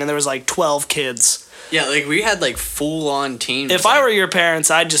football going and there was like 12 kids. Yeah, like we had like full on teams. If I were your parents,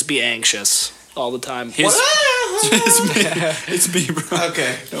 I'd just be anxious all the time. It's me, bro.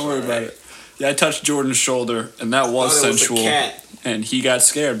 Okay. Don't worry about it. Yeah, I touched Jordan's shoulder, and that was Thought it was a sensual. cat. And he got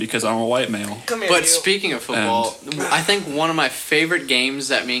scared because I'm a white male. Come here. But you. speaking of football, I think one of my favorite games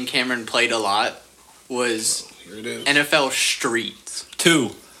that me and Cameron played a lot was Here it is. NFL Street.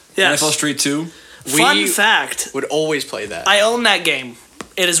 2. Yes. NFL Street 2. Fun We fact: would always play that. I own that game.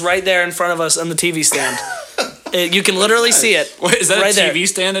 It is right there in front of us on the TV stand. You can literally see it. Wait, is that Right a there. TV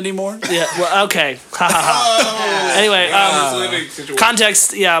stand anymore? Yeah. Well, okay. Ha ha ha. Anyway, Living situation.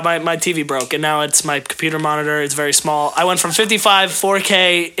 context. Yeah, my TV broke, and now it's my computer monitor. It's very small. I went from 55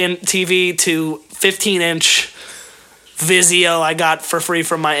 4K in TV to 15-inch Vizio. I got for free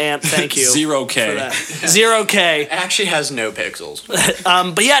from my aunt. Thank you. 0K. For that. 0K. It actually has no pixels.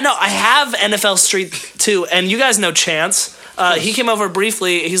 But yeah, no, I have NFL Street 2, and you guys know Chance. He came over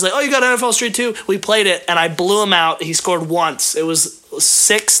briefly. He's like, "Oh, you got NFL Street 2?" We played it, and I blew him out. He scored once. It was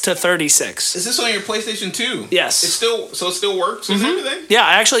 6-36. Is this on your PlayStation 2? Yes. It still works and everything? Yeah,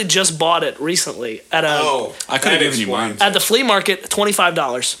 I actually just bought it recently at a Oh. I could have that given you mine. explains. at the flea market.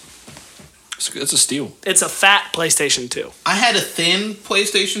 $25. It's a steal. It's a fat PlayStation 2. I had a thin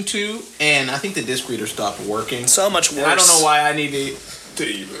PlayStation 2, and I think the disc reader stopped working. So much worse. And I don't know why I need to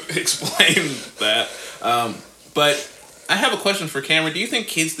even explain that. But I have a question for Cameron. Do you think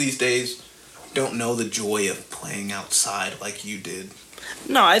kids these days don't know the joy of playing outside like you did?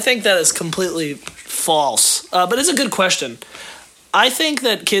 No, I think that is completely false. But it's a good question. I think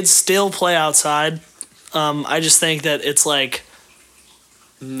that kids still play outside. I just think that it's like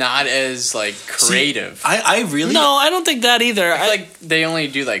Not as like creative. I really. no, I don't think that either. I feel like they only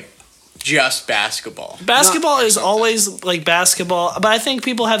do like just basketball. Basketball is always like basketball, but I think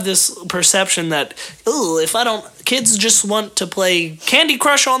people have this perception that, ooh, if I don't, kids just want to play Candy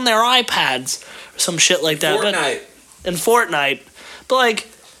Crush on their iPads or some shit like that. And Fortnite. But like,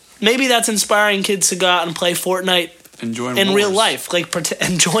 maybe that's inspiring kids to go out and play Fortnite Enjoying in real wars. life, like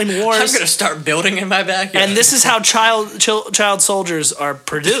and join I'm wars. gonna start building in my backyard. And this is how child soldiers are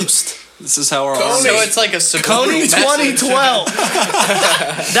produced. This is how our Coney. so it's like a subliminal Coney message. 2012.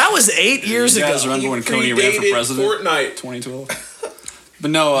 That was 8 years You ago. guys remember when Coney ran for president? Fortnite. 2012.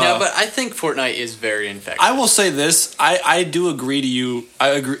 But no. No, but I think Fortnite is very infectious. I will say this. I do agree to you.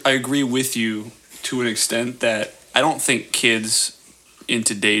 I agree with you to an extent that I don't think kids in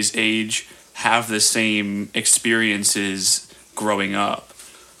today's age have the same experiences growing up.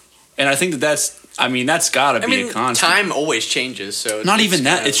 And I think that's got to be a constant. time always changes, so Not it's even that.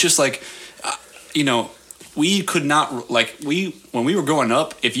 kind of- It's just like, we could not, when we were growing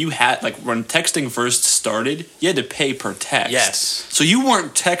up, if you had, when texting first started, you had to pay per text. Yes. So you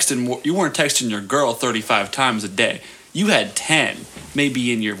weren't texting your girl 35 times a day. You had 10,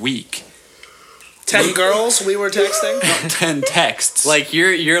 maybe in your week. 10 girls we were texting. 10 texts. Like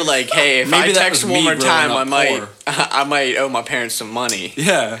you're like, hey, if Maybe I that text was one me more time, growing I up I might owe my parents some money.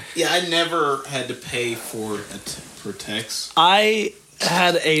 yeah. Yeah, I never had to pay for text. I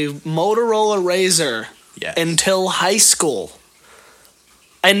had a Motorola Razr Yes. until high school.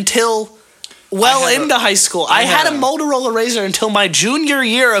 Until into high school. I had a Motorola Razr until my junior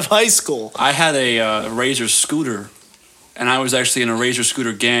year of high school. I had a Razor scooter, and I was actually in a Razor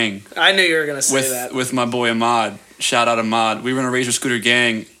scooter gang I knew you were going to say that. with my boy Ahmad. Shout out Ahmad. We were in a Razor scooter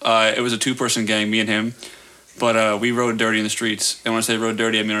gang. It was a 2-person gang, me and him. But we rode dirty in the streets. And when I say rode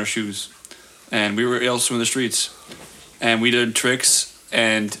dirty, I mean our shoes. And we were also in the streets. And we did tricks.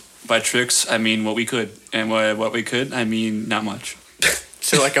 And by tricks, I mean what we could. And what we could, I mean not much.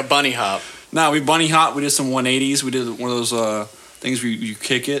 So like a bunny hop. No, we bunny hop. We did some 180s. We did one of those things where you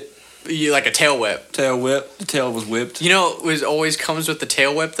kick it. You like a tail whip. Tail whip. The tail was whipped. You know what always comes with the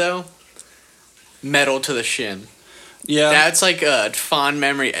tail whip though? Metal to the shin. Yeah. That's like a fond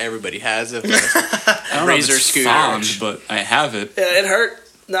memory everybody has of a I don't know if Razor it's scooter. fond, but I have it. Yeah, it hurt.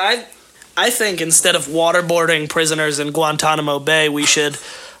 No, I think instead of waterboarding prisoners in Guantanamo Bay, we should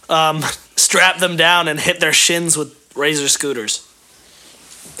strap them down and hit their shins with Razor scooters.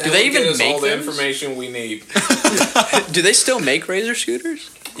 Do they even make all the those? information we need? Do they still make Razor scooters?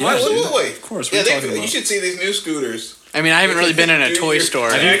 Yeah, Absolutely. Of course. Yeah, What are you talking you about? should see these new scooters. I mean, I haven't really been in a Do toy your store.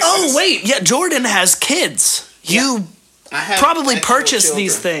 exes. Oh, wait. Yeah, Jordan has kids. You I have probably actual purchased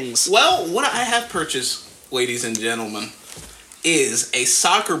these children. things. Well, what I have purchased, ladies and gentlemen, is a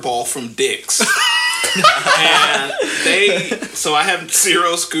soccer ball from Dick's. And so I have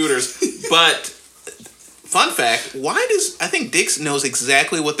 0 scooters. But fun fact, I think Dick's knows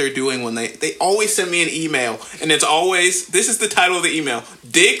exactly what they're doing when they always send me an email, and it's always, this is the title of the email,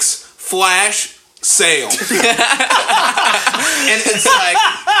 Dick's Flash Sale. And it's like,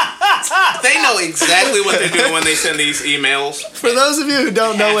 they know exactly what they're doing when they send these emails. For those of you who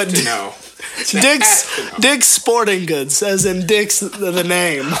don't know what No. Dick's Sporting Goods, as in Dick's the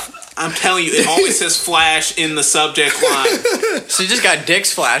name. I'm telling you, it always says Flash in the subject line. So you just got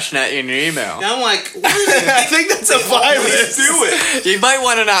dicks flashing at you in your email. And I'm like, why do I think that's a they always virus. do it? You might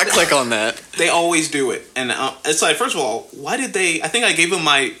want to not click on that. They always do it. And it's like, first of all, why did they... I think I gave them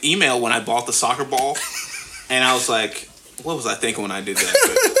my email when I bought the soccer ball. And I was like, what was I thinking when I did that?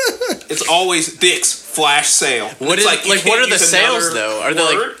 But it's always Dick's Flash Sale. What It's is you what can't are the use sales another though? Are they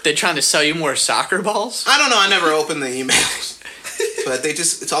word. like they trying to sell you more soccer balls? I don't know. I never opened the emails. But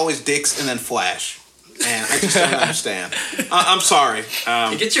it's always Dick's and then Flash. And I just don't understand. I'm sorry.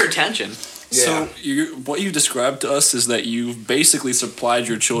 It gets your attention. So what you described to us is that you've basically supplied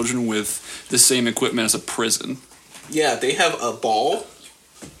your children with the same equipment as a prison. Yeah, they have a ball.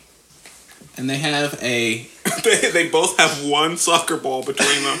 And they have a... they both have one soccer ball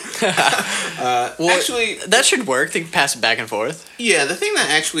between them. Well, actually... that should work. They can pass it back and forth. Yeah, the thing that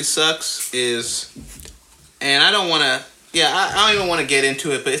actually sucks is... And I don't want to... Yeah, I don't even want to get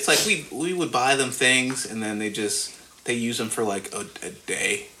into it, but it's like we would buy them things, and then they use them for like a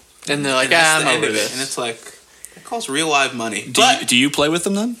day. And they're like, And that's I'm the end over of it. this. And it's like, it costs real live money. Do you play with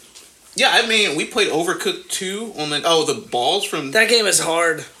them then? Yeah, I mean, we played Overcooked 2 on the balls from... That game is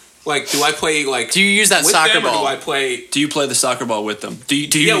hard. Like, do I play, like... Do you use that with soccer them, or ball? do I play... Do you play the soccer ball with them? Do you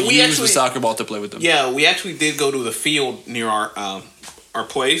Yeah, we use actually- the soccer ball to play with them? Yeah, we actually did go to the field near our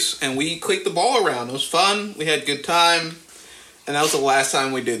place, and we clicked the ball around. It was fun. We had a good time. And that was the last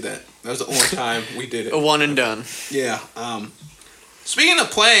time we did that. That was the only time we did A it. one and done. Yeah. Speaking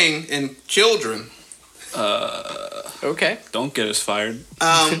of playing and children, Okay. Don't get us fired.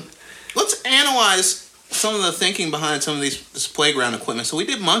 let's analyze some of the thinking behind some of this playground equipment. So we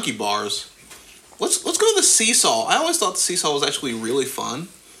did monkey bars. Let's go to the seesaw. I always thought the seesaw was actually really fun.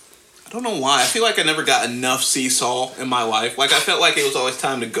 I don't know why. I feel like I never got enough seesaw in my life. Like, I felt like it was always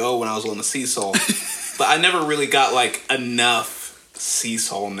time to go when I was on the seesaw. But I never really got, like, enough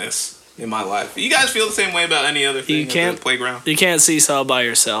seesawness in my life. You guys feel the same way about any other thing at the playground? You can't seesaw by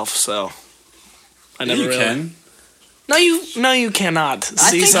yourself, so I never you really. can. No, you cannot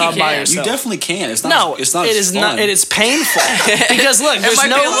think seesaw you by can. yourself. You definitely can. It's not. No, it's not. it as is fun. not. It is painful because look, there's might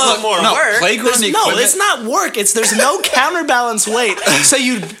no be a little more No, work. playground no, equipment. it's not work. There's no counterbalance weight. So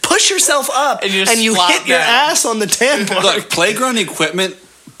you push yourself up And and you you, just hit flop your down. ass on the tan bar. Look, playground equipment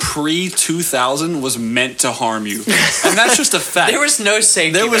pre-2000 was meant to harm you, and that's just a fact. There was no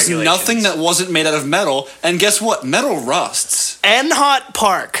safety. There was regulations. nothing that wasn't made out of metal, and guess what? Metal rusts. Enhot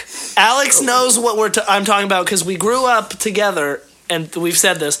Park. Alex knows what I'm talking about because we grew up together, and we've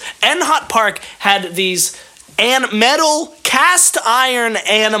said this. Enhot Park had these metal cast iron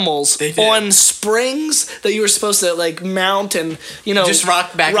animals They did. on springs that you were supposed to like mount and Just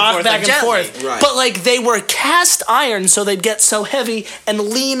rock back and forth, like gently. Right. But like they were cast iron, so they'd get so heavy and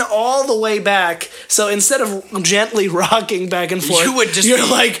lean all the way back. So instead of gently rocking back and forth, You would just you're be-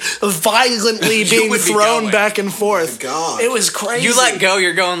 like violently being would be thrown going. back and forth. God. It was crazy. You let go,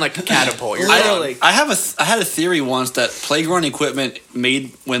 you're going like a catapult. You're Literally. I had a theory once that playground equipment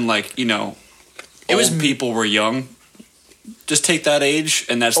made when old people were young. Just take that age,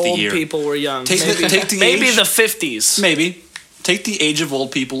 and that's the Old year. people were young. Take the Maybe age, the 50s. maybe take the age of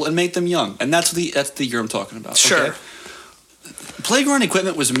old people and make them young, and that's the year I'm talking about. Sure. Okay? Playground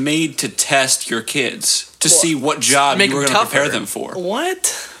equipment was made to test your kids to see what job Make you were them going to prepare tougher. them for.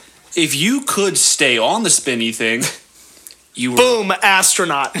 What? If you could stay on the spinny thing, you were. Boom,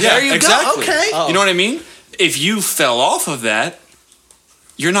 astronaut. Yeah, there you exactly. go. Okay. You know what I mean? If you fell off of that,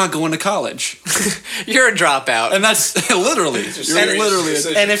 you're not going to college, You're a dropout. and that's literally. You're serious literally.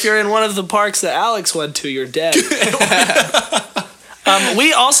 decision. And if you're in one of the parks that Alex went to, you're dead.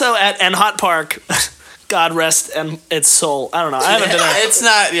 We also at Hot Park, God rest and its soul. I don't know. I haven't been there. It's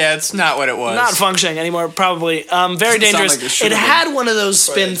not. Yeah, it's not what it was. Not functioning anymore, probably. Very Doesn't sound dangerous. like it It should've had one of those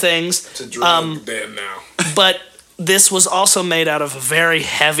spin things, It's a drug den now. but this was also made out of very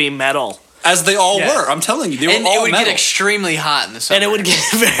heavy metal. As they all Yeah. were. I'm telling you, they were And all it would metal. get extremely hot in the summer. And it would get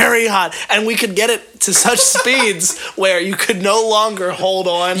very hot. And we could get it to such speeds where you could no longer hold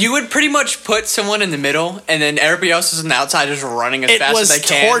on. You would pretty much put someone in the middle, and then everybody else is on the outside just running as it fast was as they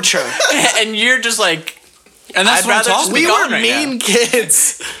can. torture. And you're just like, and that's I'd what I'm rather just talking be We about. were gone right mean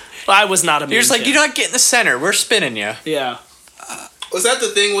kids. I was not a mean you're just like, kid. you don't get in the center. We're spinning you. Yeah. Was that the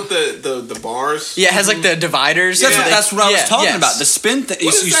thing with the bars? Yeah, it has like the dividers. That's, Yeah. that's what I was Yeah, talking yes. about. The spin thing.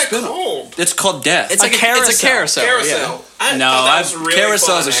 What is you that spin called? It's called death. It's A like it's a carousel. Carousel. I No, thought that was really carousels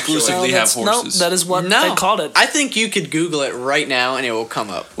fun, exclusively actually. have No, horses. that is what No, they called it. I think you could Google it right now, and it will come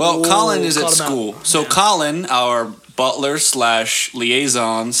up. Well, Whoa, Colin is at call him out. school. So Colin, our butler /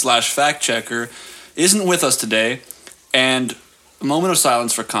 liaison / fact checker, isn't with us today. And a moment of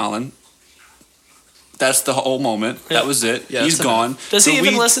silence for Colin. That's the whole moment. Yeah. That was it. Yeah, He's that's gone. Does So he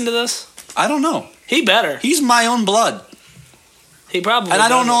even listen to this? I don't know. He better. He's my own blood. He probably And I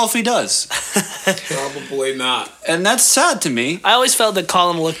don't doesn't. know if he does. Probably not. And that's sad to me. I always felt that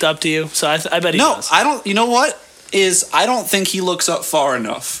Colin looked up to you, so I bet he No, does. I don't. You know what? I don't think he looks up far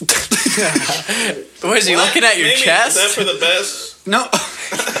enough. What is he looking at your Maybe, chest? Is that for the best? No.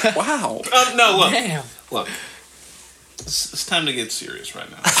 Wow. No, look. Damn. Look. It's time to get serious right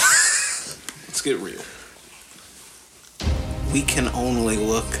now. Let's get real. We can only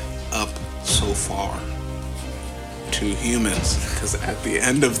look up so far to humans because at the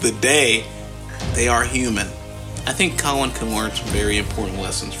end of the day, they are human. I think Colin can learn some very important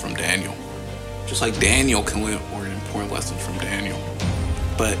lessons from Daniel. Just like Daniel can learn important lessons from Daniel.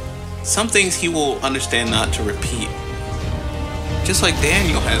 But some things he will understand not to repeat. Just like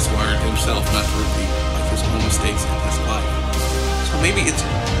Daniel has learned himself not to repeat like his own mistakes in his life. So maybe it's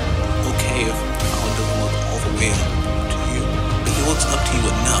okay if Colin doesn't look all the way up to you, but he looks up to you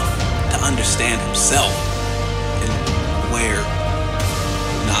enough to understand himself and where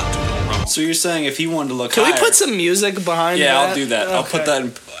not to go wrong. So you're saying if he wanted to look Can higher, we put some music behind Yeah, that? I'll do that. I'll put Okay. that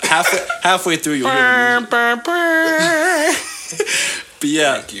in halfway through. You'll hear the music. But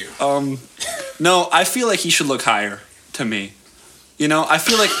yeah, Thank you. no, I feel like he should look higher to me. You know, I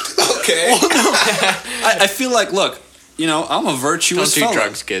feel like Okay. I feel like look, you know, I'm a Don't virtuous do fella.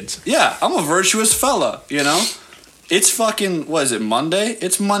 drugs, kids. Yeah, I'm a virtuous fella. You know, it's fucking what is it? Monday?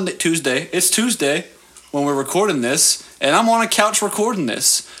 It's Monday, Tuesday. It's Tuesday when we're recording this, and I'm on a couch recording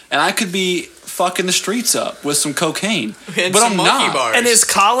this, and I could be fucking the streets up with some cocaine, And but some I'm monkey not. bars. And is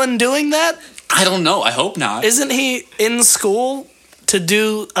Colin doing that? I don't know. I hope not. Isn't he in school to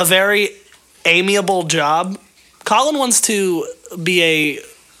do a very amiable job? Colin wants to be a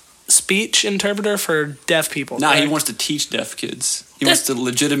speech interpreter for deaf people. Nah, he correct? wants to teach deaf kids. He That's- wants to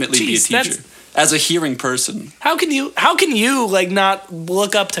legitimately Jeez, be a teacher. As a hearing person, How can you like not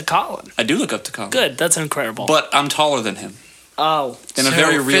look up to Colin? I do look up to Colin. Good, that's incredible. But I'm taller than him oh, in a So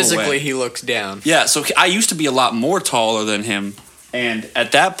very real physically, way. he looks down. Yeah, so I used to be a lot more taller than him, and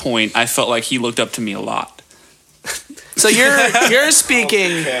at that point, I felt like he looked up to me a lot. so you're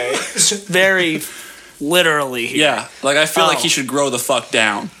speaking Okay. very literally here. Yeah, like I feel like Oh. he should grow the fuck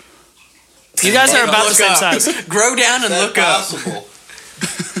down. You guys are about the Look same up. size. Grow down and Is that look up. possible?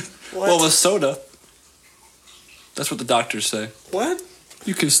 Well, with soda, that's what the doctors say. What?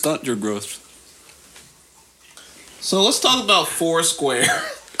 You can stunt your growth. So let's talk about Foursquare.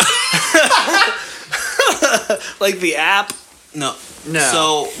 Like the app? No. No.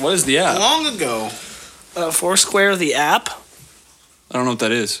 So What is the app? long ago, Foursquare, the app? I don't know what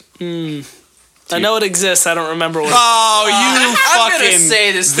that is. I know it exists. I don't remember what. Oh, you I'm fucking gonna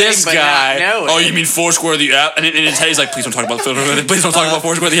say this thing, but not guy! know it. Oh, you mean Foursquare the app? And he's like, please don't talk about please don't talk about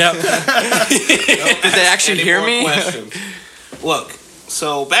Foursquare the app. Did they actually any hear more me? questions? Look,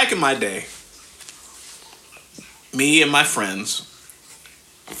 so back in my day, me and my friends,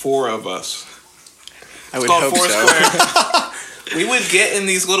 4 of us, I would called hope so. Foursquare. We would get in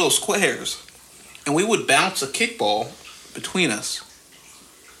these little squares, and we would bounce a kickball between us.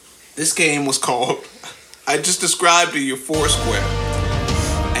 This game was called, I just described to you, Foursquare.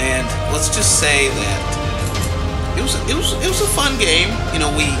 And let's just say that it was a fun game. You know,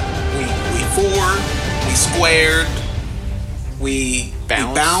 we foured, we squared, we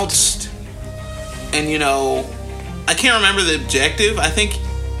bounced, and you know, I can't remember the objective. I think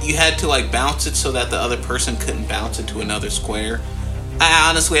you had to like bounce it so that the other person couldn't bounce it to another square.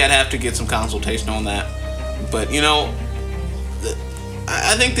 I'd have to get some consultation on that. But you know,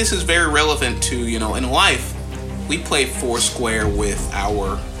 I think this is very relevant to, you know, in life, we play Foursquare with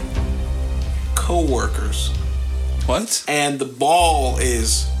our co-workers. What? And the ball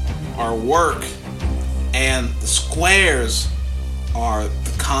is our work, and the squares are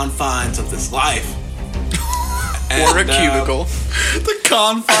the confines of this life. Or a cubicle. The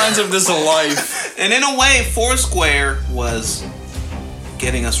confines of this life. And in a way, Foursquare was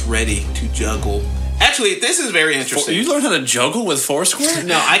getting us ready to juggle. Actually, this is very interesting. You learned how to juggle with Foursquare?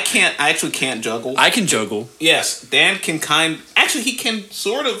 No, I can't. I actually can't juggle. I can juggle. Yes, Dan can Actually, he can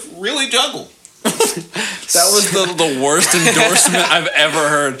sort of really juggle. That was the worst endorsement I've ever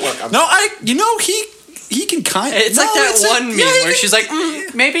heard. Look, he can kind of. It's like that one meme where she's like,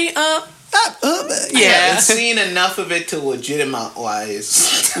 maybe, I haven't seen enough of it to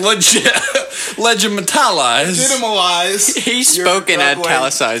legitimize. Legitimize. He spoke in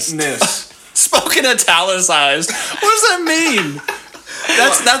italicized. Spoken italicized. What does that mean?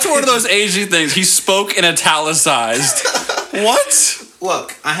 That's one of those AG things. He spoke in italicized. What?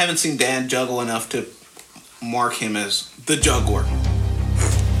 Look, I haven't seen Dan juggle enough to mark him as the juggler.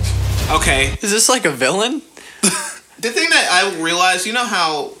 Okay. Is this like a villain? The thing that I realized, you know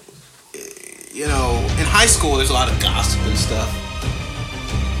how, you know, in high school there's a lot of gossip and stuff.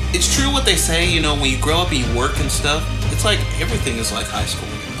 It's true what they say, you know, when you grow up and you work and stuff, it's like everything is like high school,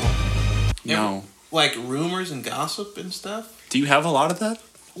 you know? No. Like rumors and gossip and stuff. Do you have a lot of that?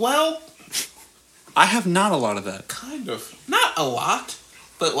 Well, I have not a lot of that. kind of. Not a lot,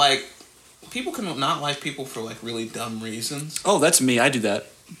 but like, people can not like people for like really dumb reasons. Oh, that's me. I do that.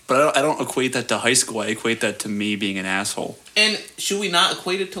 But I don't equate that to high school. I equate that to me being an asshole. And should we not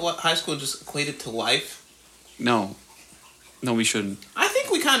equate it to high school and just equate it to life? No. No, we shouldn't. I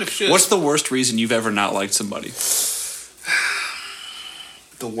think we kind of should. What's the worst reason you've ever not liked somebody?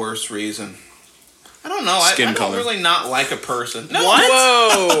 the worst reason? I don't know. I don't color. really not like a person. No. What?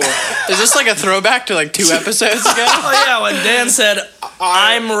 Whoa! Is this like a throwback to like 2 episodes ago? Oh yeah, when Dan said,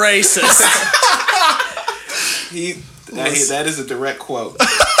 "I'm racist." That is a direct quote.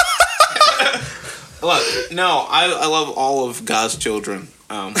 Look, no, I love all of God's children.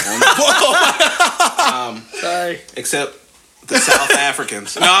 Sorry. Except the South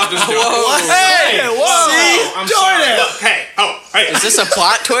Africans. No, I'm just joking. Hey, whoa! See, I'm sorry. Look, hey. Is this a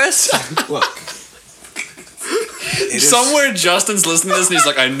plot twist? Look. Somewhere Justin's listening to this and he's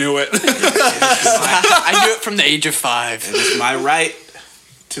like, I knew it. I knew it from the age of 5. It is my right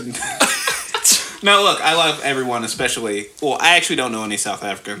to... No, look, I love everyone, especially... Well, I actually don't know any South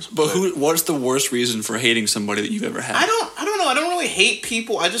Africans. But what's the worst reason for hating somebody that you've ever had? I don't know. I don't really hate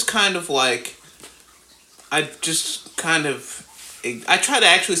people. I just kind of like... I try to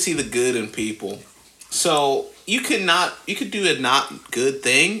actually see the good in people. So, you could do a not good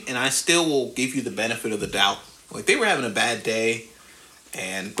thing, and I still will give you the benefit of the doubt. Like, they were having a bad day,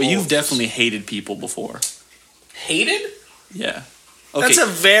 and... But you've definitely hated people before. Hated? Yeah. Okay. That's a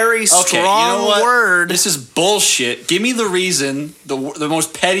very strong word. This is bullshit. Give me the reason, the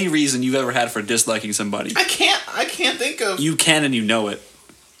most petty reason you've ever had for disliking somebody. I can't think of... You can and you know it.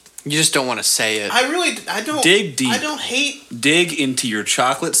 You just don't want to say it. I don't... Dig deep. I don't hate... Dig into your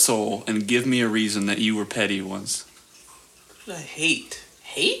chocolate soul and give me a reason that you were petty once. What did I hate?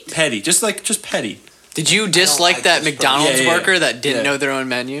 Hate? Petty. Just petty. Did you dislike like that this McDonald's person. Yeah. worker that didn't Yeah. know their own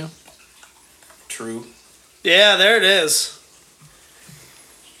menu? True. Yeah, there it is.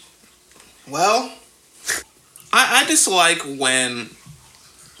 Well, I dislike when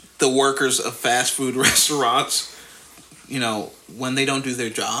the workers of fast food restaurants, when they don't do their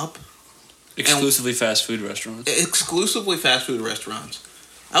job. Exclusively fast food restaurants. Exclusively fast food restaurants.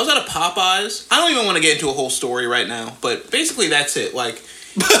 I was at a Popeyes. I don't even want to get into a whole story right now, but basically that's it. Like,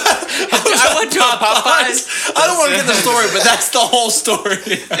 I went to a Popeyes. I don't want to get the story, but that's the whole story.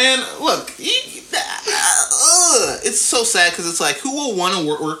 And look, it's so sad because it's like, who will want to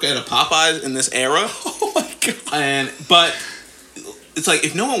work at a Popeyes in this era? Oh my god! But it's like,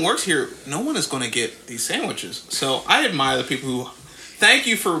 if no one works here, no one is going to get these sandwiches. So I admire the people who. Thank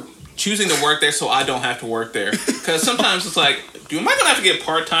you for choosing to work there, so I don't have to work there. Because sometimes it's like, am I gonna have to get a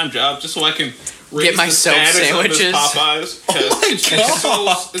part-time job just so I can raise myself the status sandwiches? of this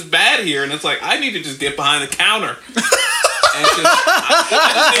Popeyes? It's bad here, and it's like I need to just get behind the counter. And I just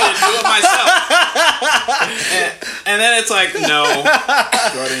need to do it myself. And then it's like, no,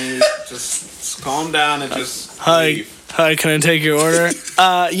 Jordan, just calm down and just leave. Hi, can I take your order?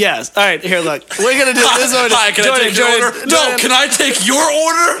 Yes. All right, here, look. We're going to do this order. Hi, can I take your order? No, can I take your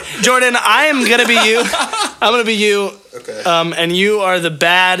order? Jordan, I am going to be you. I'm going to be you. Okay. And you are the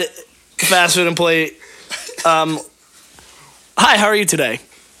bad fast food employee. Hi, how are you today?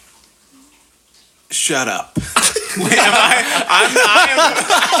 Shut up. Wait, am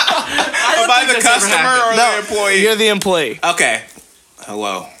I the customer or the employee? You're the employee. Okay.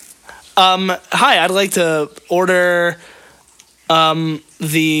 Hello. Hi, I'd like to order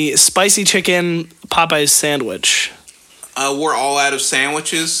the spicy chicken Popeyes sandwich. We're all out of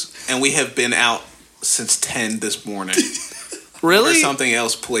sandwiches, and we have been out since 10 this morning. Really? Order something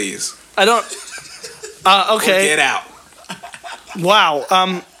else, please. I don't... okay. Or get out.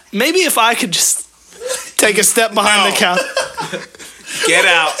 Wow. Maybe if I could just take a step behind the counter. Get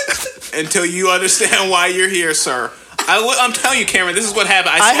out until you understand why you're here, sir. I'm telling you, Cameron, this is what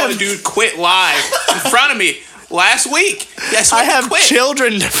happened. I saw the dude quit live in front of me last week. Yes, I have quit.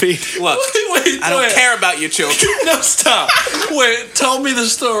 children to feed. Look, I don't care about your children. No, stop. Wait, tell me the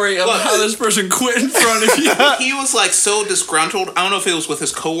story of how this person quit in front of you. He was like so disgruntled. I don't know if it was with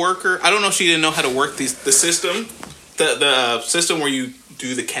his coworker. I don't know if she didn't know how to work the system. The system where you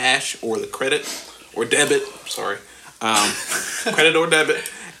do the cash or the credit or debit. Sorry. Credit or debit.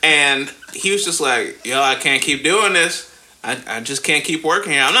 And he was just like, yo, I can't keep doing this. I just can't keep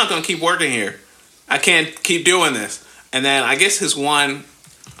working here. I'm not going to keep working here. I can't keep doing this. And then I guess his one,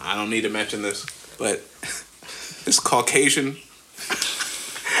 I don't need to mention this, but this Caucasian,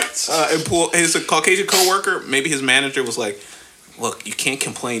 his Caucasian coworker, maybe his manager was like, look, you can't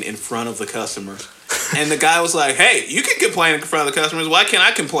complain in front of the customer. And the guy was like, hey, you can complain in front of the customers. Why can't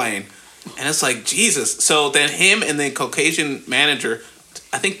I complain? And it's like, Jesus. So then him and the Caucasian manager,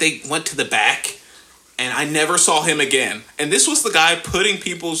 I think they went to the back, and I never saw him again. And this was the guy putting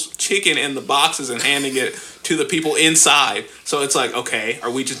people's chicken in the boxes and handing it to the people inside. So it's like, okay,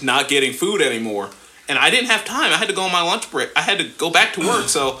 are we just not getting food anymore? And I didn't have time. I had to go on my lunch break. I had to go back to work.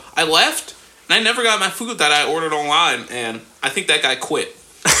 So I left, and I never got my food that I ordered online. And I think that guy quit.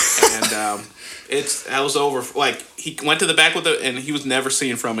 And that was over. Like, he went to the back with it, and he was never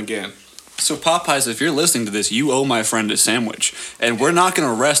seen from again. So Popeyes, if you're listening to this, you owe my friend a sandwich. And we're not going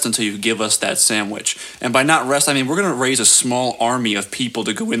to rest until you give us that sandwich. And by not rest, I mean we're going to raise a small army of people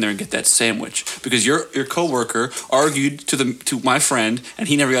to go in there and get that sandwich. Because your coworker argued to my friend, and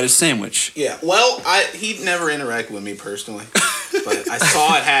he never got his sandwich. Yeah, well, he never interacted with me personally. But I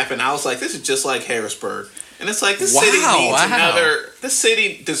saw it happen. I was like, this is just like Harrisburg. And it's like, this city needs another... This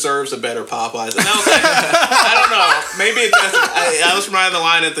city deserves a better Popeyes. And I was like, I don't know. Maybe it doesn't. I was reminded the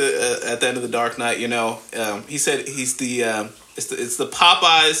line at the end of The Dark Knight, you know. He said he's the... It's the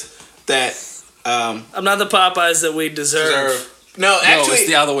Popeyes that... I'm not the Popeyes that we deserve. No, actually... No, it's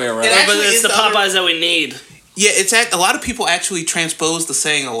the other way around. But it's the Popeyes that we need. Yeah, it's a lot of people actually transpose the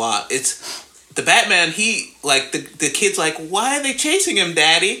saying a lot. It's... The Batman, he... Like, the kid's like, why are they chasing him,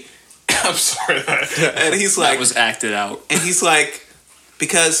 Daddy? I'm sorry. And he's like... That was acted out. And he's like...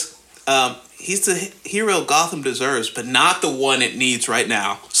 Because he's the hero Gotham deserves, but not the one it needs right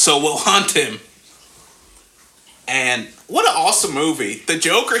now. So we'll hunt him. And what an awesome movie. The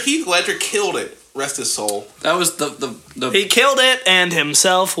Joker, Heath Ledger killed it. Rest his soul. That was the He killed it and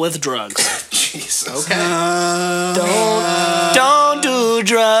himself with drugs. Jesus. Okay. Don't do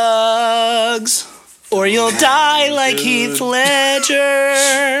drugs, or you'll die like Heath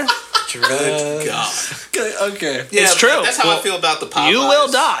Ledger. Good God. Okay. Yeah, It's true. That's how I feel about the Popeyes. You will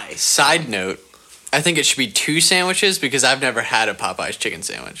die. Side note, I think it should be 2 sandwiches because I've never had a Popeyes chicken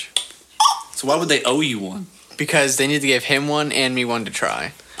sandwich. So why would they owe you one? Because they need to give him one and me one to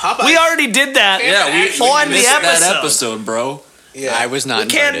try. Popeyes. We already did that. Yeah, we on the missed episode. that episode, bro. Yeah. I was not We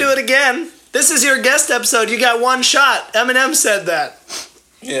can't do it again. This is your guest episode. You got one shot. Eminem said that.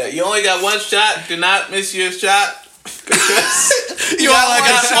 Yeah, you only got one shot. Do not miss your shot. You only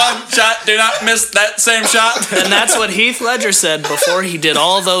got one shot. Do not miss that same shot. And that's what Heath Ledger said before he did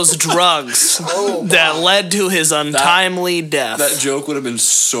all those drugs that led to his untimely death. That joke would have been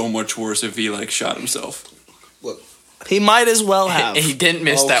so much worse if he shot himself. Look, He might as well have. He didn't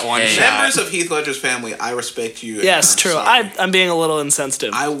miss that one shot. members of Heath Ledger's family, I respect you. Yes, I'm true. sorry. I'm being a little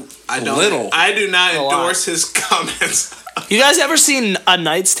insensitive. I don't. Little. I do not A lot. endorse his comments. You guys ever seen A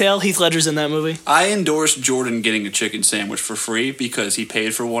Knight's Tale? Heath Ledger's in that movie. I endorsed Jordan getting a chicken sandwich for free because he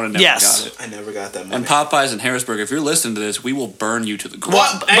paid for one and never Yes. got it. I never got that money. And Popeyes in Harrisburg, if you're listening to this, we will burn you to the ground.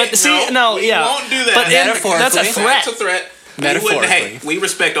 What? But Hey, see, no, we yeah. won't do that. But that's a threat. That's a threat. Metaphorically. Hey, we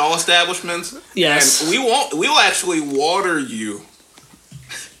respect all establishments. Yes. And we will actually water you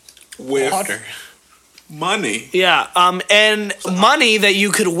with money. Yeah, and money that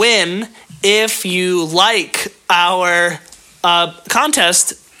you could win if you like our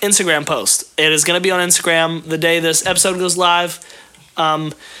contest Instagram post. It is going to be on Instagram the day this episode goes live.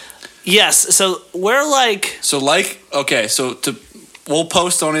 Yes, so we're like... We'll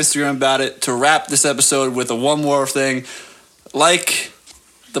post on Instagram about it. To wrap this episode with one more thing, like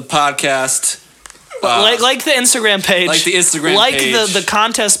the podcast... like the Instagram page. Like the Instagram like page. the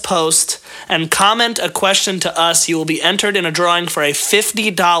contest post and comment a question to us. You will be entered in a drawing for a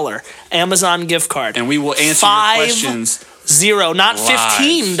 $50 Amazon gift card. And we will answer your questions. Not live.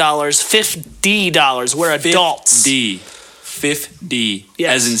 $15, $50. We're adults. 50.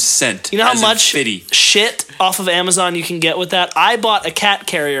 Yes. As in cent. You know how as in much 50. shit off of Amazon you can get with that? I bought a cat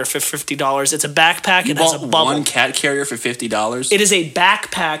carrier for $50. It's a backpack. You It has a bought bubble. one cat carrier for $50? It is a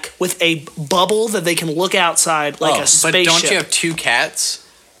backpack with a bubble that they can look outside like a But spaceship. don't you have 2 cats?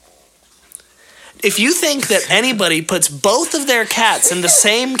 If you think that anybody puts both of their cats in the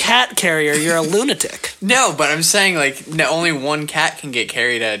same cat carrier, you're a lunatic. No, but I'm saying only one cat can get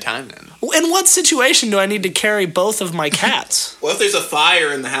carried at a time. Then In what situation do I need to carry both of my cats? Well, if there's a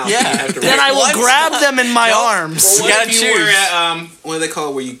fire in the house, Yeah. you have to Then I will What? grab them in my Nope. arms. Well, You what gotta if you were choose. at what do they call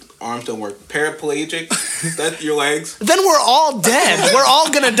it where you arms don't work? Paraplegic? Is that your legs? Then we're all dead. We're all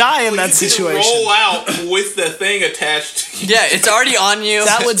gonna die in that You can situation. roll out with the thing attached to you. yeah, it's already on you.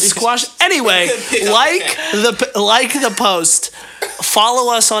 That would squash. Anyway, Pick up like the post.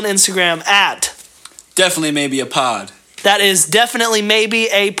 Follow us on Instagram at. Definitely maybe a pod. That is definitely maybe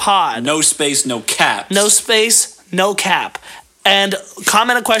a pod. No space, no caps. No space, no cap. And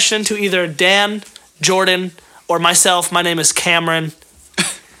comment a question to either Dan, Jordan, or myself. My name is Cameron.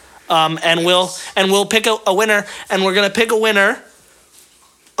 And we'll pick a winner, and we're gonna pick a winner.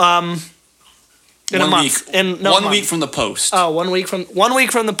 In a month. One week from the post. Oh, 1 week from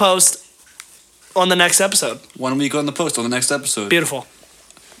the post on the next episode. 1 week on the post on the next episode. Beautiful.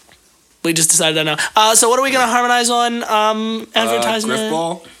 We just decided that now. So what are we gonna harmonize on? Advertisement. Griff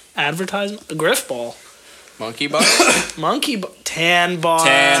ball. Advertisement. A griff ball. Monkey bar. Tan bar.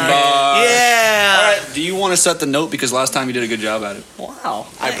 Tan bar. Yeah. All right. Do you want to set the note because last time you did a good job at it? Wow.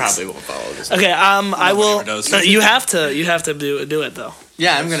 I Nice. probably won't follow this. Okay. I will. ever does. You have to do it though.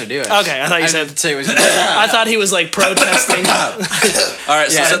 Yeah, I'm gonna do it. Okay. I thought you said. I'd say it was. I thought he was like protesting. All right.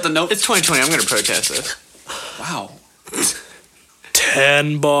 So Yeah, set the note. It's 2020. I'm gonna protest this. Wow.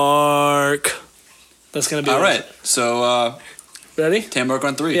 Tan bark. That's gonna be All right. So Ready? Tambark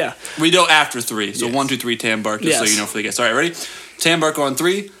on 3. Yeah. We do after 3. So Yes. 1, 2, 3, Tambark. Just so Yes. you know for the guests. All right. Ready? Tambark on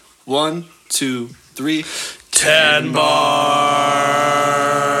 3. 1, 2, 3. Tan bark.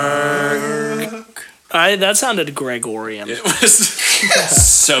 That sounded Gregorian. It was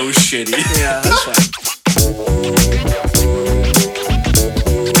so shitty. Yeah, that's fine.